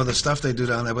 studying some of the stuff they do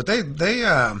down there. But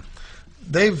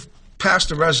they've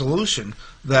passed a resolution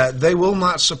that they will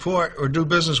not support or do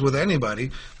business with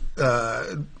anybody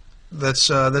that's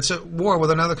at war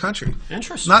with another country.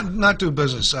 Interesting. Not do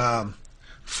business.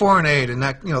 Foreign aid and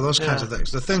that, those kinds of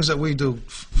things. The things that we do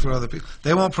for other people.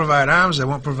 They won't provide arms. They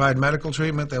won't provide medical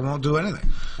treatment. They won't do anything.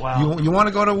 Wow. You want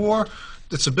to go to war?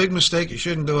 It's a big mistake. You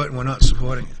shouldn't do it, and we're not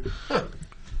supporting it. Huh.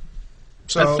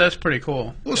 So that's pretty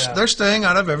cool. Well, they're staying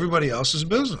out of everybody else's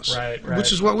business, right.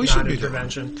 Which is what we should be doing.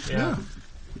 Non-intervention. Yeah.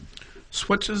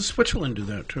 Switzerland do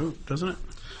that too, doesn't it?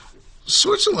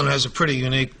 Switzerland has a pretty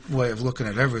unique way of looking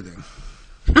at everything.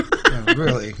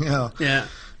 Really, Yeah.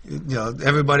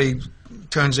 Everybody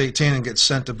turns 18 and gets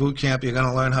sent to boot camp. You're going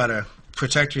to learn how to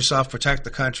protect yourself, protect the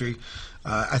country.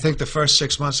 I think the first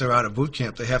 6 months they're out of boot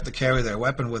camp, they have to carry their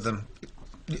weapon with them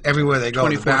everywhere they go.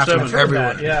 24/7.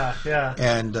 Everywhere. Yeah.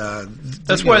 And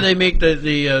that's why they make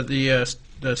the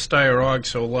Steyr Og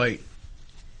so light.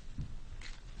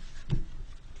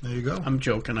 There you go. I'm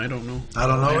joking. I don't know. I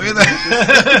don't know either.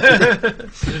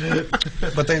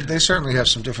 But they certainly have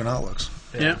some different outlooks.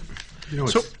 Yeah.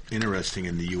 What's interesting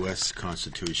in the U.S.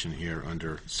 Constitution here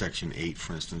under Section 8,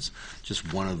 for instance,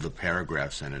 just one of the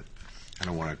paragraphs in it, I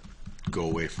don't want to go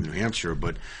away from New Hampshire,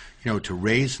 but, to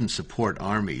raise and support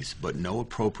armies, but no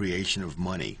appropriation of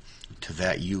money to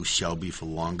that use shall be for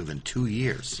longer than 2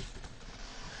 years.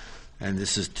 And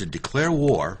this is to declare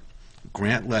war,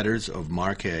 grant letters of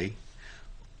marque,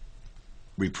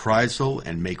 reprisal,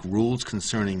 and make rules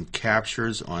concerning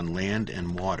captures on land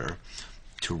and water,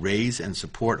 to raise and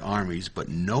support armies, but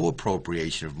no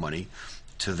appropriation of money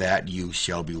to that use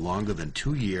shall be longer than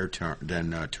 2 year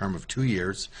term of 2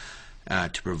 years,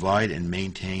 to provide and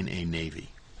maintain a navy.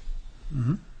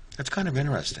 Mm-hmm. That's kind of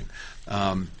interesting.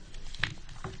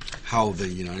 how the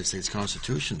United States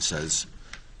Constitution says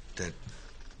that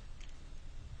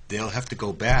they'll have to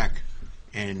go back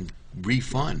and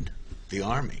refund the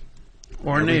Army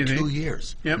Or every Navy. 2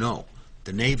 years. Yep. No,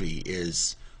 the Navy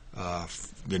is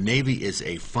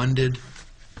a funded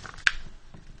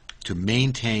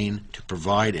to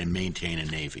provide and maintain a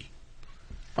Navy.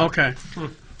 Okay.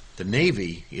 The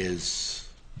Navy is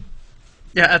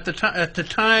Yeah, at the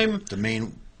time the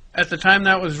main. at the time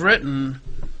that was written,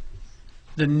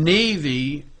 the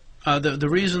Navy, the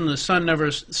reason the sun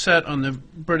never set on the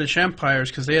British Empire is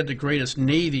because they had the greatest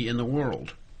Navy in the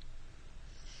world.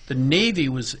 The Navy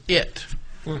was it.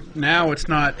 Now it's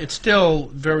not. It's still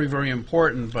very, very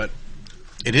important, but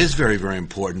It is very, very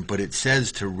important, but it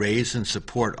says to raise and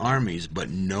support armies,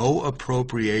 but no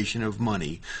appropriation of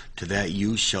money to that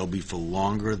use shall be for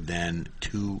longer than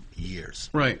 2 years.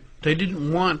 right. They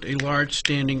didn't want a large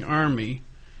standing army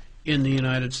in the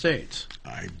United States.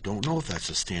 I don't know if that's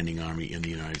a standing army in the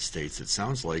United States. That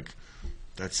sounds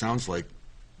like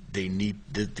they need,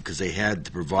 because they had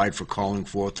to provide for calling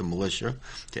forth the militia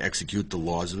to execute the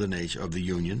laws of the nation of the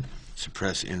Union,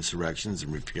 suppress insurrections,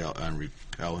 and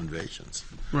repel invasions.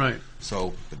 Right.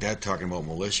 So, but they're talking about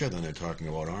militia, then they're talking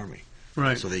about army.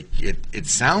 Right. So it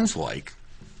sounds like,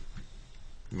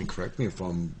 I mean, correct me if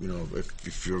I'm,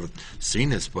 if you've seen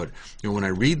this, but when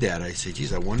I read that, I say,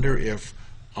 geez, I wonder if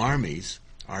armies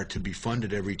are to be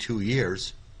funded every 2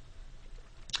 years,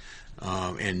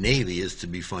 and Navy is to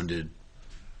be funded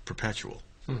perpetual.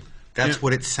 That's Yeah.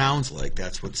 what it sounds like.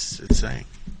 That's what it's saying.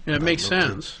 Yeah, it makes Look to-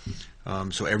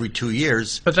 sense. So every 2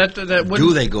 years, But that do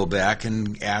wouldn't. they go back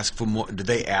and ask for more? Do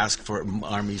they ask for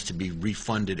armies to be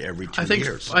refunded every 2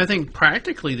 years? I think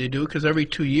practically they do because every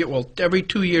 2 years. Well, every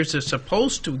 2 years they're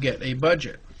supposed to get a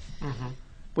budget,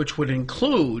 which would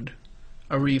include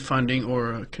a refunding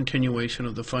or a continuation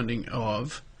of the funding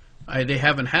of. They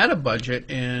haven't had a budget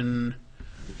in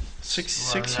six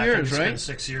I think years, it's right? been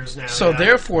 6 years now. So yeah.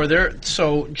 therefore,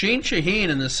 so Gene Shaheen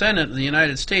in the Senate of the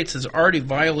United States has already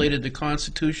violated the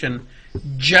Constitution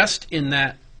just in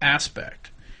that aspect.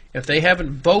 If they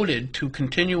haven't voted to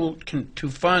to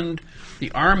fund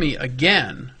the Army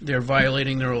again, they're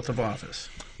violating their oath of office.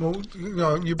 Well,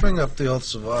 you bring up the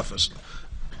oaths of office.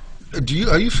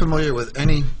 Are you familiar with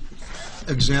any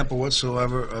example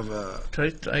whatsoever of a?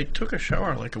 I took a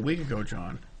shower like a week ago,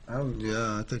 John.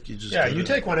 Yeah, I think you just. Yeah, did you it.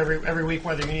 take one every week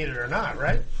whether you need it or not,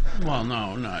 right? Well,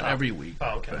 no, not every week.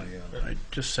 Oh, okay. I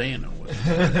just saying it was.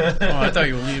 Oh, I thought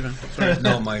you were leaving. Sorry.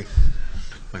 No, my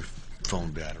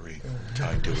phone battery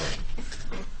tied to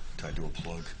a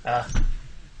plug.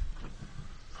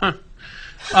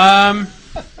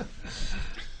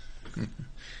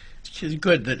 It's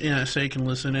good that NSA can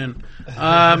listen in.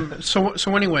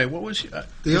 So anyway, what was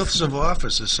The oaths of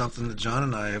office is something that John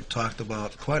and I have talked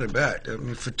about quite a bit. I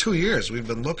mean, for 2 years we've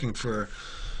been looking for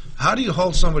how do you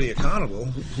hold somebody accountable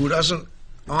who doesn't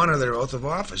honor their oath of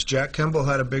office. Jack Kimball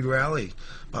had a big rally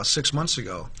about 6 months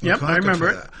ago. in Yep, I Concord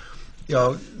remember for it.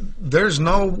 that. There's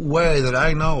no way that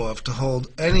I know of to hold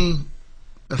any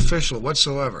official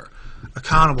whatsoever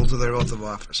accountable to their oath of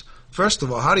office. First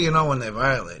of all, how do you know when they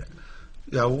violate it?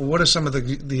 What are some of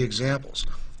the examples?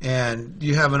 And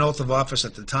you have an oath of office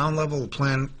at the town level,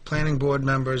 planning board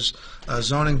members,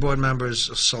 zoning board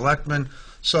members, selectmen.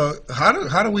 So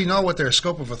how do we know what their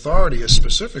scope of authority is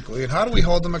specifically, and how do we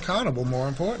hold them accountable? More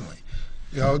importantly,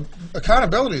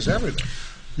 accountability is everything.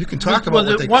 You can talk about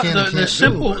what they can and can't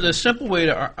do. The simple way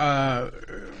to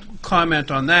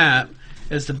comment on that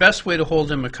is the best way to hold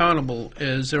them accountable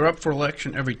is they're up for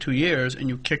election every 2 years and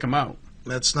you kick them out.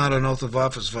 That's not an oath of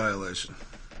office violation.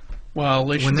 Well,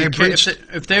 they should When be they breached-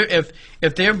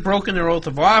 if they've broken their oath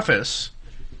of office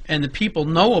and the people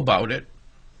know about it,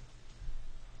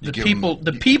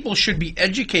 the people should be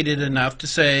educated enough to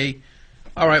say,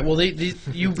 all right, well,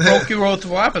 you broke your oath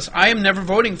of office. I am never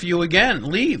voting for you again.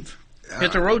 Leave.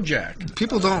 Hit the road, Jack.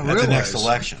 People don't At realize the next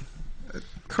election.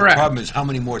 Correct. The problem is how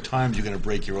many more times you're going to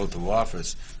break your oath of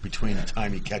office between the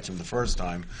time you catch them the first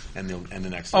time and the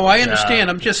next. Oh, I understand.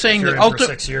 I'm just saying You're that in for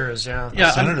 6 years,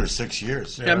 yeah. Senator 6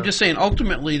 years. Yeah, I'm just saying.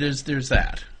 Ultimately, there's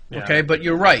that. Yeah. Okay, but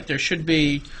you're right. There should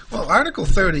be. Well, Article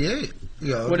 38.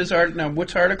 What's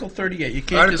Article 38? You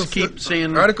can't Article just keep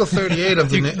saying. Article 38 of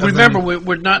the. Remember,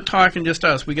 we're not talking just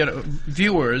us. We got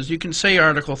viewers. You can say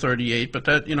Article 38, but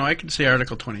that I can say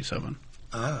Article 27.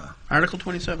 Article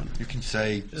 27. You can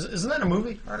say Isn't that a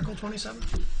movie, Article 27?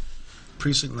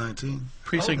 Precinct 19.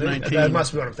 Precinct 19. That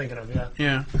must be what I'm thinking of, yeah.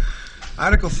 Yeah.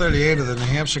 Article 38 of the New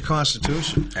Hampshire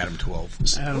Constitution. Adam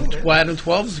 12. Adam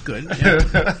 12 is good.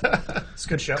 Yeah. It's a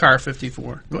good show. Car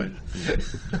 54. Go ahead.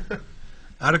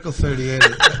 Article 38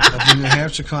 of the New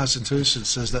Hampshire Constitution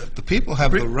says that the people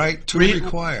have the right to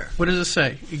require. What does it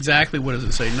say? Exactly what does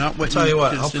it say? Not what. I'll tell you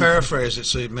what, I'll paraphrase it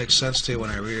so it makes sense to you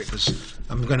when I read it, because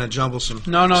I'm going to jumble some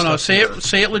No. stuff Say together. it.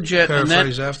 Say it legit.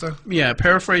 Paraphrase and after? Yeah,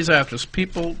 paraphrase after.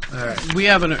 People. All right. We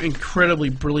have an incredibly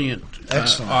brilliant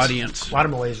Excellent. audience. A lot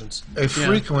of Malaysians. A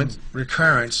frequent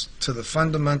recurrence to the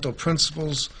fundamental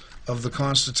principles of the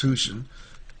Constitution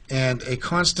and a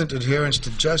constant adherence to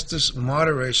justice,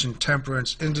 moderation,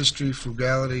 temperance, industry,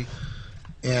 frugality,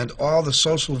 and all the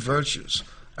social virtues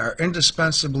are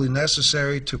indispensably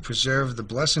necessary to preserve the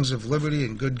blessings of liberty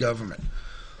and good government.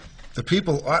 The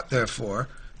people ought, therefore,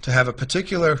 to have a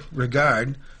particular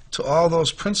regard to all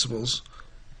those principles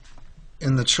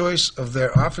in the choice of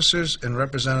their officers and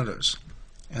representatives,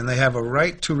 and they have a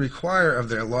right to require of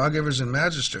their lawgivers and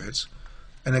magistrates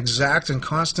an exact and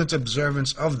constant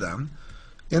observance of them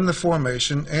in the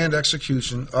formation and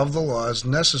execution of the laws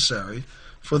necessary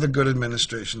for the good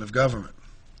administration of government.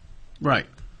 Right.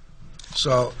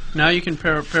 So, Now you can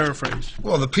paraphrase.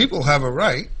 well, the people have a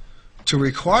right to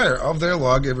require of their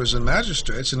lawgivers and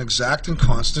magistrates an exact and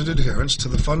constant adherence to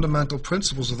the fundamental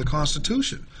principles of the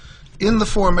Constitution in the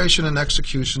formation and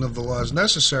execution of the laws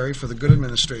necessary for the good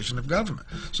administration of government.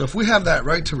 So if we have that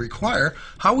right to require,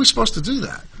 how are we supposed to do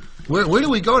that? Where do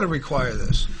we go to require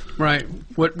this? Right.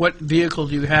 What vehicle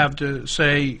do you have to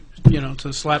say,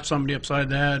 to slap somebody upside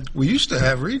the head? We used to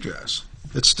have redress.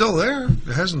 It's still there.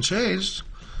 It hasn't changed.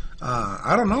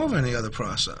 I don't know of any other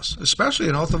process, especially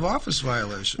an oath of office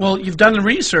violation. Well, you've done the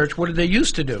research. What did they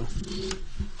used to do?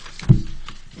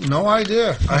 No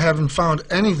idea. I haven't found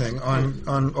anything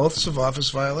on oaths of office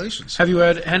violations. Have you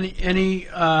had any?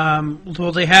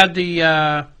 Well, they had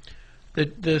I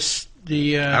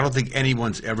don't think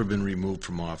anyone's ever been removed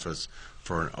from office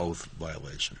for an oath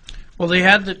violation. Well, they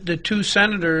had the two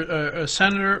senators. A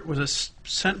senator was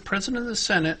president of the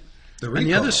Senate, and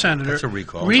the other senator That's a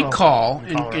recall.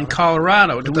 In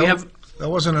Colorado. Do we have? That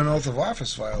wasn't an oath of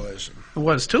office violation. It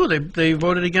was too. They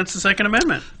voted against the Second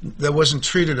Amendment. That wasn't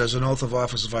treated as an oath of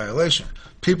office violation.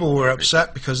 People were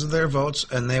upset because of their votes,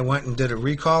 and they went and did a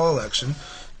recall election,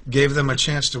 gave them a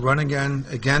chance to run again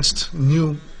against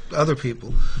new other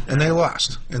people, and they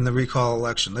lost in the recall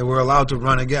election. They were allowed to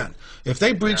run again. If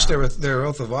they breached their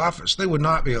oath of office, they would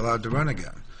not be allowed to run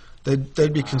again.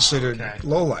 They'd be considered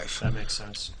lowlife. That makes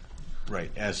sense. Right,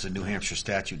 as the New Hampshire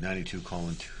statute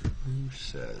 92:2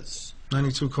 says.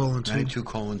 92:2.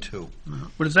 92:2.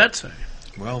 What does that say?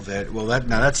 Well,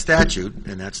 that's statute,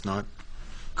 and that's not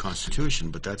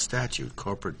Constitution, but that's statute,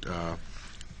 corporate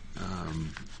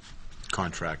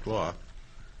contract law,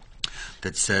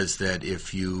 that says that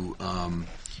if you,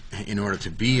 in order to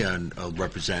be a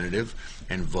representative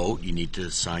and vote, you need to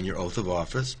sign your oath of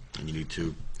office, and you need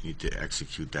to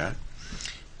execute that.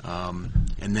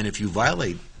 And then if you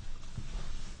violate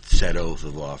said oath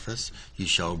of office, you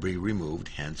shall be removed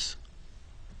henceforth,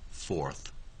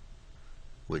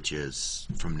 which is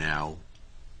from now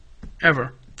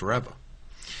forever.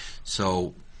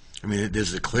 So, I mean,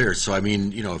 there's a clear. So, I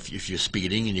mean, if you're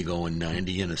speeding and you're going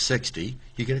 90 and a 60,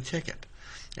 you get a ticket,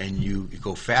 and you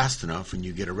go fast enough and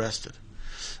you get arrested.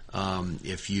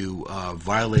 If you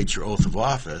violate your oath of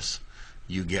office,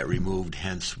 you get removed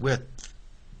henceforth.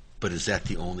 But is that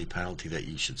the only penalty that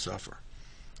you should suffer?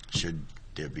 Should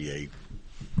there be a?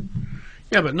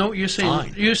 Yeah, but no, you're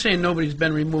saying nobody's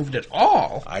been removed at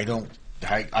all. I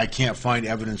can't find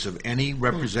evidence of any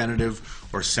representative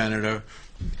or senator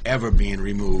ever being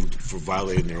removed for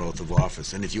violating their oath of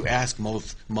office. And if you ask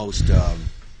most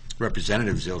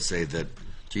representatives, they'll say that,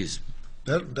 geez,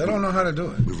 They don't know how to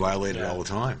do it. we violate it all the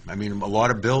time. I mean, a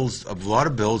lot of bills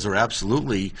are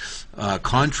absolutely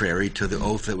contrary to the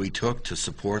oath that we took to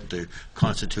support the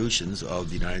constitutions of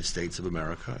the United States of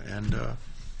America and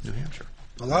New Hampshire.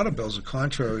 A lot of bills are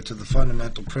contrary to the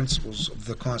fundamental principles of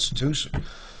the Constitution,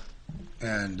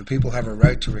 and the people have a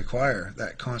right to require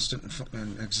that constant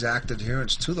and exact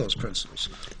adherence to those principles.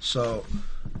 So,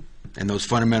 And those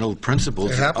fundamental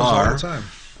principles it happens all are the time.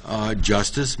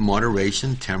 justice,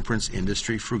 moderation, temperance,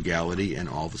 industry, frugality, and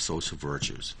all the social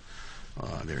virtues.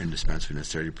 They're indispensable and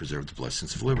necessary to preserve the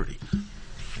blessings of liberty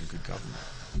and good government.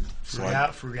 So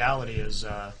Frugality is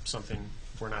something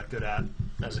we're not good at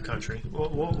as a country.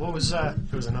 What was there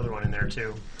was another one in there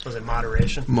too. Was it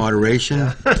moderation?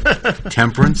 Moderation,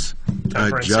 temperance,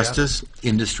 Temperance, justice,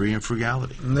 industry, and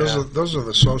frugality. And those are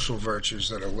the social virtues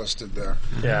that are listed there.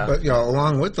 Yeah. But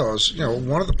along with those,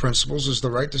 one of the principles is the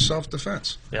right to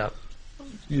self-defense. Yeah.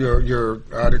 Your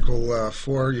Article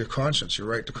 4, your conscience, your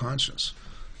right to conscience,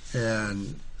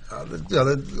 and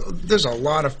there's a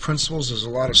lot of principles, there's a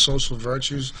lot of social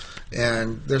virtues,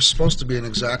 and there's supposed to be an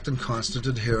exact and constant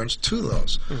adherence to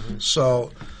those.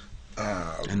 So,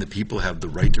 And the people have the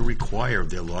right to require of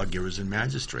their lawgivers and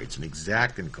magistrates an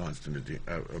exact and constant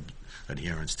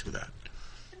adherence to that.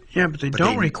 Yeah, but they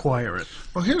don't require it.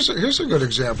 well, here's a good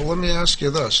example. Let me ask you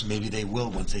this. Maybe they will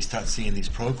once they start seeing these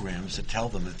programs that tell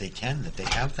them that they can, that they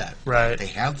have that. Right. They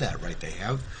have that right.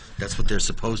 That's what they're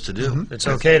supposed to do. It's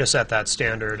okay to set that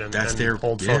standard and, That's and their-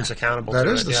 hold yeah. folks accountable That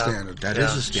to is it. the Yeah. standard. That Yeah.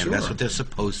 is the standard. That's Sure. what they're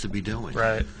supposed to be doing.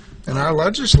 Right. And our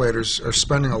legislators are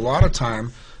spending a lot of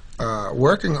time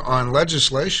working on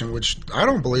legislation which I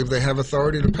don't believe they have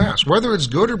authority to pass. Whether it's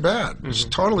good or bad, it's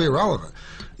totally irrelevant.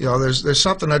 You know, there's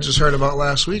something I just heard about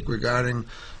last week regarding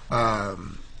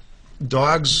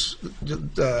dogs.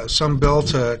 Some bill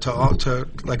to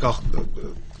like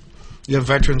you have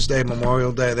Veterans Day,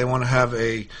 Memorial Day. They want to have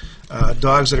a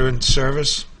dogs that are in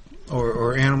service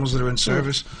or animals that are in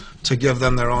service to give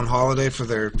them their own holiday for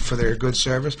their good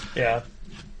service. Yeah.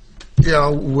 You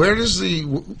know, where does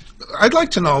I'd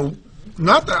like to know,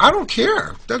 not that, I don't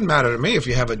care. Doesn't matter to me if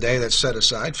you have a day that's set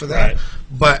aside for that. Right.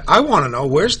 But I want to know,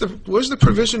 where's the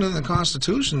provision in the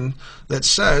Constitution that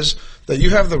says that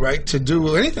you have the right to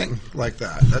do anything like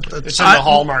that? It's in the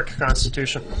Hallmark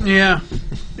Constitution. Yeah,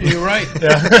 you're right.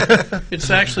 It's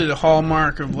actually the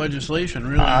hallmark of legislation,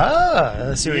 really.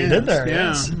 Ah, I see what you did there.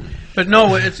 Yeah, Yes. but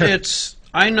no, it's.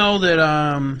 I know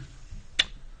that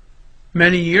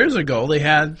many years ago they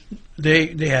had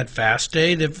fast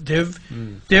day. They've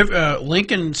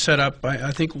Lincoln set up.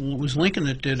 I think it was Lincoln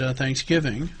that did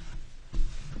Thanksgiving.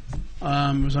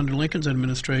 It was under Lincoln's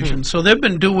administration. So they've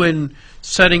been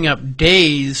setting up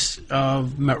days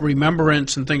of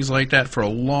remembrance and things like that for a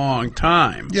long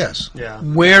time. Yes. Yeah.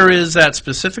 Where is that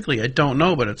specifically? I don't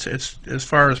know, but it's as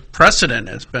far as precedent,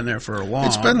 it's been there for a long.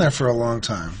 It's been there for a long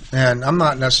time, and I'm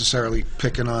not necessarily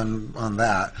picking on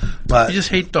that, but You just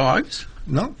hate dogs.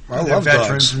 no, I They're love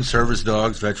veterans dogs. and service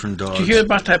dogs, veteran dogs. Did you hear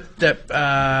about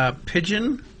that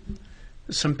pigeon?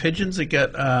 Some pigeons that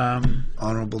got.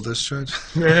 Honorable discharge.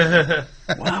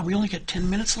 Wow, we only got 10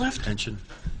 minutes left. Pension.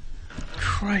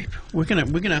 Cripe. We're gonna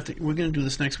do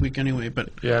this next week anyway. But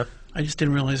Yeah. I just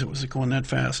didn't realize it was going that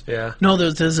fast. Yeah. No,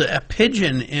 there's a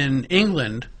pigeon in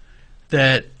England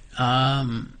that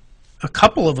a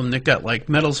couple of them that got like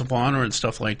medals of honor and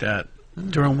stuff like that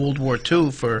during World War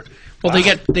II for. Well,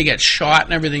 they get shot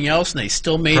and everything else, and they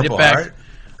still made Purple it back. Heart?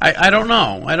 I don't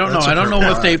know. I don't That's know. a I don't know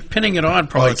Purple if they Heart. pinning it on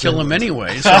probably it's kill them England.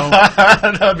 anyway. So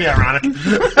That would be ironic.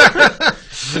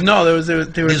 but no, they were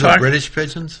These are talking. British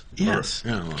pigeons? Yes, Or-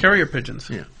 yeah, well, carrier pigeons.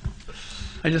 Yeah.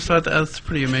 I just thought that's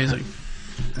pretty amazing.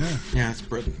 Yeah, it's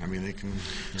Britain. I mean, they can.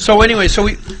 So anyway, so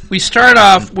we start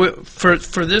off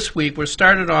for this week. We're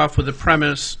started off with the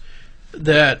premise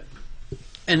that,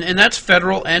 and that's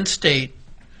federal and state,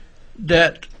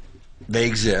 that They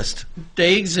exist.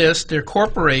 they exist. They're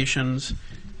corporations,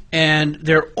 and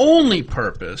their only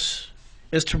purpose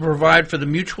is to provide for the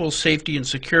mutual safety and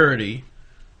security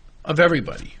of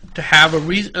everybody. To have a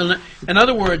reason. In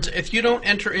other words, if you don't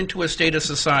enter into a state of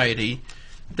society,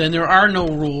 then there are no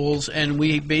rules, and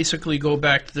we basically go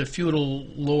back to the feudal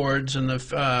lords and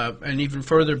and even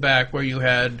further back where you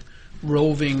had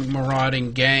roving,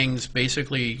 marauding gangs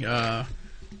basically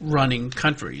running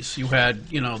countries. You had,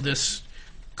 this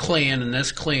clan and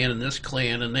this clan and this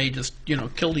clan, and they just,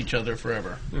 killed each other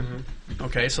forever.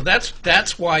 Okay, so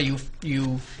that's why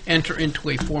you enter into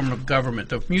a form of government.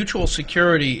 The mutual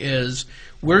security is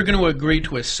we're going to agree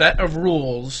to a set of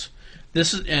rules.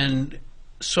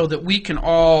 So that we can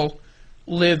all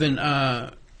live in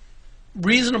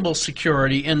reasonable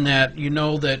security, in that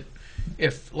that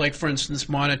if, like for instance,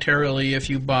 monetarily, if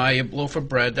you buy a loaf of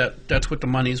bread, that's what the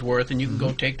money's worth, and you can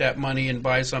go take that money and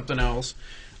buy something else.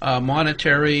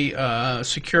 Monetary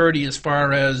security, as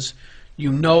far as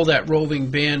that roving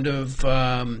band of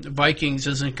Vikings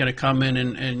isn't going to come in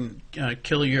and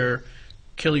kill your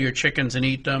chickens and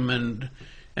eat them and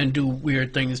do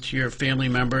weird things to your family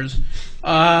members.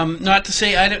 Not to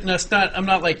say I'm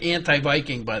not like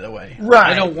anti-Viking, by the way.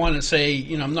 Right. I don't want to say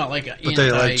I'm not like But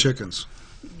they like chickens.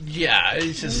 Yeah,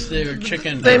 it's just they're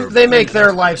chicken. They make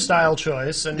their lifestyle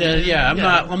choice, and I'm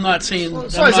not saying.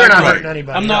 as long as they're not hurting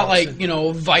anybody. I'm not else. like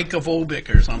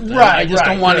Vikophobic or something. Right, I just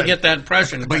don't right, want to right. get that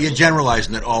impression. But you're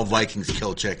generalizing that all Vikings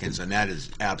kill chickens, and that is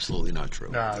absolutely not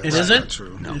true. No, It right. isn't. not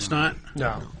true. It's not.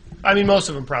 No. I mean, most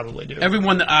of them probably do.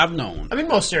 Everyone that I've known. I mean,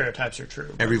 most stereotypes are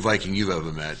true. Every Viking you've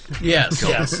ever met. Yes.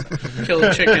 Yes.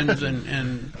 Killed chickens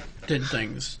and did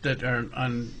things that are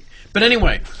on. But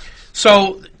anyway,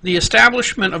 so the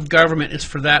establishment of government is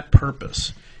for that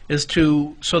purpose,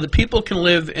 so that people can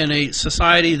live in a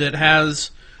society that has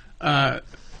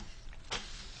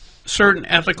certain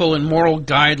ethical and moral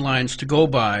guidelines to go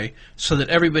by so that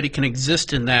everybody can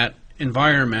exist in that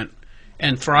environment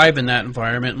and thrive in that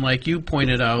environment. And like you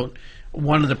pointed out,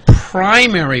 one of the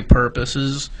primary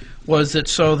purposes was that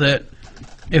so that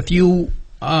if you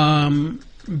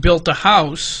built a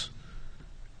house,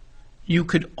 you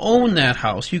could own that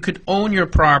house. You could own your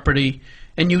property,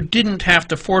 and you didn't have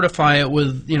to fortify it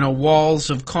with, you know, walls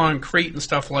of concrete and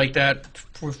stuff like that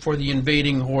for the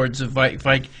invading hordes of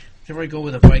Viking. Here I go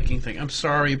with a Viking thing. I'm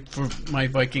sorry for my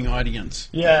Viking audience.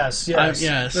 Yes, yes.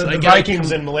 Yes. The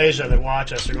Vikings in Malaysia that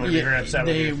watch us are going to be very upset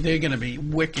with you. They're going to be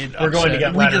wicked We're upset. going to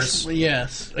get letters.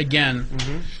 Yes, again.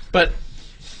 But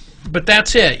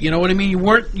that's it. You know what I mean?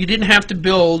 You didn't have to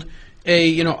build a,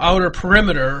 you know, outer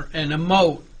perimeter and a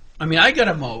moat. I mean, I got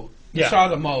a moat. You saw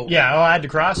the moat. Yeah, oh, I had to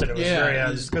cross it. It was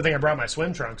Yeah. it's a good thing I brought my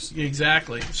swim trunks.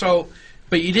 Exactly. So,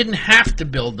 but you didn't have to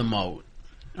build the moat.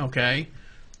 Okay?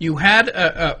 You had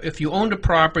if you owned a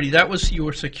property, you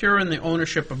were secure in the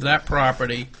ownership of that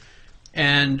property,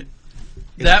 and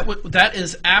that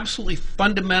is absolutely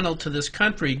fundamental to this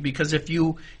country, because if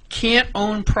you can't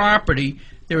own property,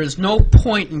 there is no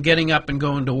point in getting up and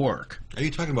going to work. Are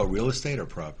you talking about real estate or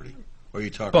property? Or are you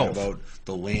talking Both. about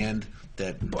the land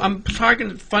that... I'm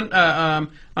talking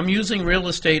I'm using real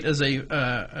estate as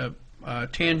a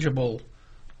tangible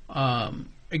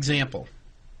example.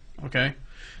 Okay,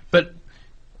 but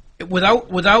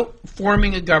without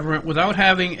forming a government, without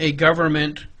having a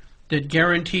government that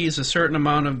guarantees a certain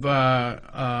amount of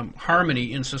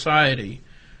harmony in society,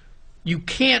 you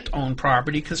can't own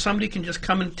property, because somebody can just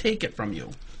come and take it from you.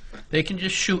 They can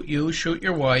just shoot you, shoot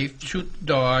your wife, shoot the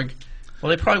dog. Well,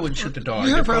 they probably wouldn't shoot the dog.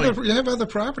 You have other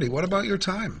property. What about your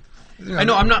time? You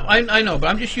know, I know. I know, but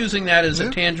I'm just using that as a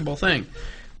tangible thing.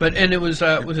 But it was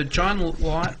it John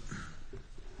Locke?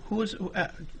 Who was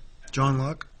John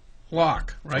Locke?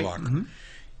 Locke, right? Locke.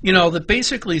 You know, that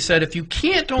basically said if you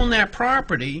can't own that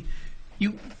property,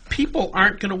 people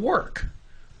aren't going to work.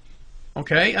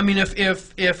 Okay, I mean,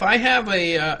 if I have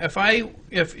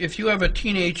if you have a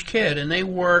teenage kid and they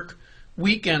work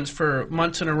weekends for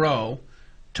months in a row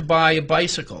to buy a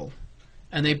bicycle,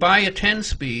 and they buy a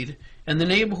 10-speed, and the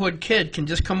neighborhood kid can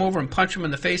just come over and punch them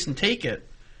in the face and take it,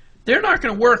 they're not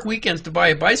going to work weekends to buy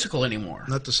a bicycle anymore.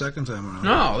 Not the second time around.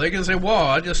 No, they're going to say, "Well,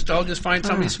 I'll just find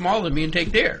somebody smaller than me and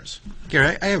take theirs."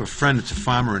 Gary, I have a friend that's a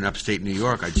farmer in upstate New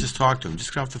York. I just talked to him,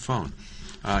 just got off the phone.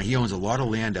 He owns a lot of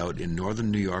land out in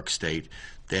northern New York State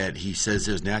that he says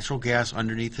there's natural gas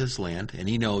underneath his land, and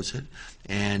he knows it.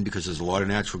 And because there's a lot of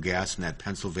natural gas in that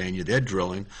Pennsylvania, they're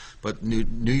drilling. But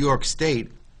New York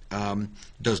State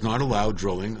does not allow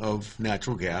drilling of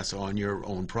natural gas on your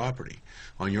own property,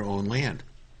 on your own land.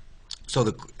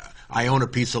 So I own a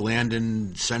piece of land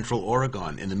in central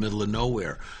Oregon, in the middle of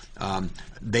nowhere.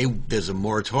 There's a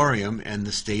moratorium, and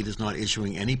the state is not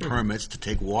issuing any permits to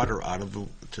take water out of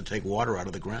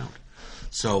the ground.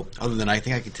 So, other than I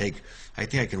think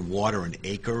I can water an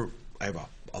acre. I have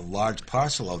a large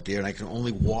parcel out there, and I can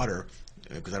only water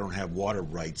because I don't have water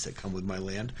rights that come with my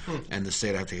land. And the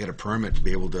state, I have to get a permit to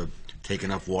be able to take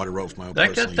enough water out for my own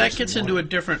personal use. That gets into a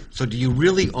different. So, do you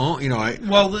really own?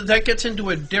 Well, that gets into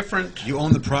a different. Do you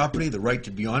own the property, the right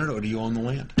to be on it, or do you own the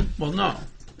land? Well, no.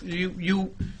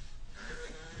 You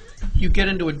get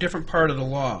into a different part of the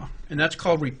law, and that's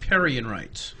called riparian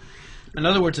rights. In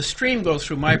other words, a stream goes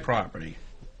through my property,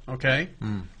 okay?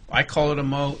 I call it a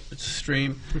moat, it's a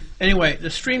stream. Anyway, the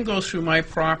stream goes through my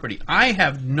property. I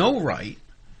have no right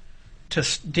to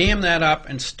dam that up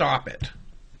and stop it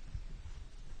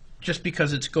just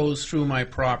because it goes through my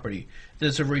property.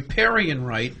 There's a riparian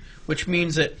right, which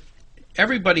means that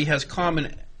everybody has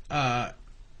common that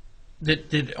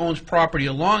owns property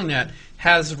along that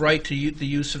has the right to the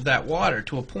use of that water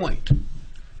to a point.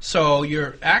 So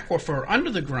your aquifer under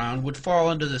the ground would fall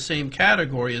under the same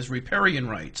category as riparian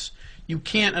rights. You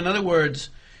can't, in other words,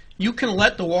 you can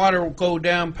let the water go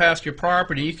down past your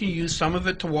property. You can use some of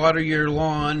it to water your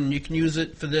lawn, and you can use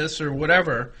it for this or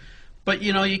whatever. But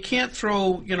you can't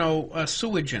throw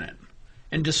sewage in it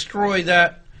and destroy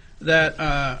that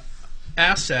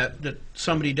asset that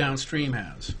somebody downstream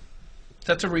has.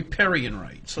 That's a riparian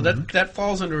right. So that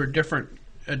falls under a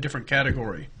different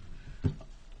category,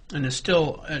 and it's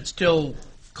still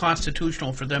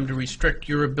constitutional for them to restrict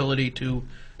your ability to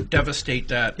devastate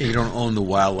that. Yeah, you don't own the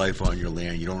wildlife on your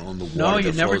land. You don't own the water No,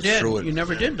 you that never flows did. through it. You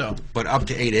never did, though. But up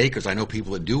to 8 acres, I know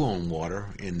people that do own water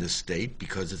in this state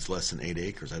because it's less than 8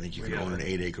 acres. I think you can own an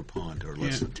 8-acre pond or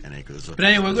less than 10 acres. But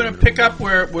anyway, we're going to pick up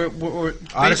where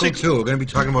Article 2. We're going to be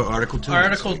talking about Article 2.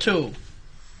 Article 2.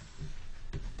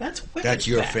 That's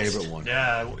your fast. favorite one.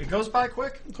 Yeah, it goes by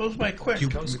quick. It goes by quick.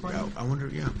 I wonder,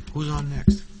 who's on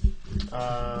next?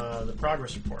 The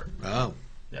progress report. Oh.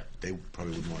 Yeah. They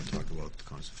probably wouldn't want to talk about the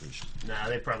Constitution. Nah,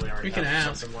 they probably already We can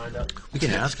have ask. something lined up. We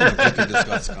can ask them if they can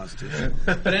discuss the Constitution.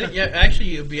 But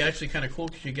actually, it'd be actually kind of cool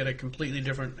because you get a completely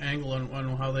different angle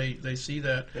on how they see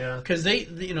that. Yeah. Because they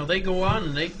go on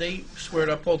and they swear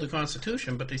to uphold the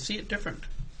Constitution, but they see it different.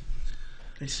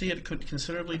 They see it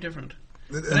considerably different.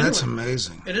 And anyway, that's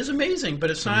amazing. It is amazing, but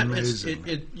it's not. Amazing.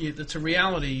 It's a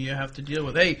reality you have to deal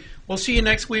with. Hey, we'll see you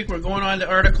next week. We're going on to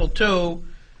Article 2.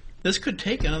 This could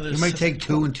take another. It might take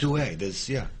 2 and 2A. This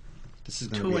is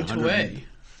going to 2 be and 100. 2A.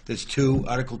 There's 2,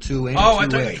 Article 2 and 2A. Oh, I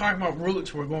thought you were talking about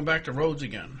routes. We're going back to roads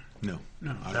again. No.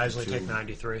 No. I usually Article take 2.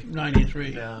 93. 93.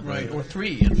 Yeah. Right. Or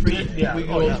 3 and 3. Yeah. We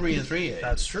Oh, go yeah. 3 and 3A.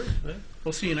 That's true. Yeah.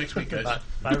 We'll see you next week, guys.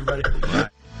 Bye, everybody.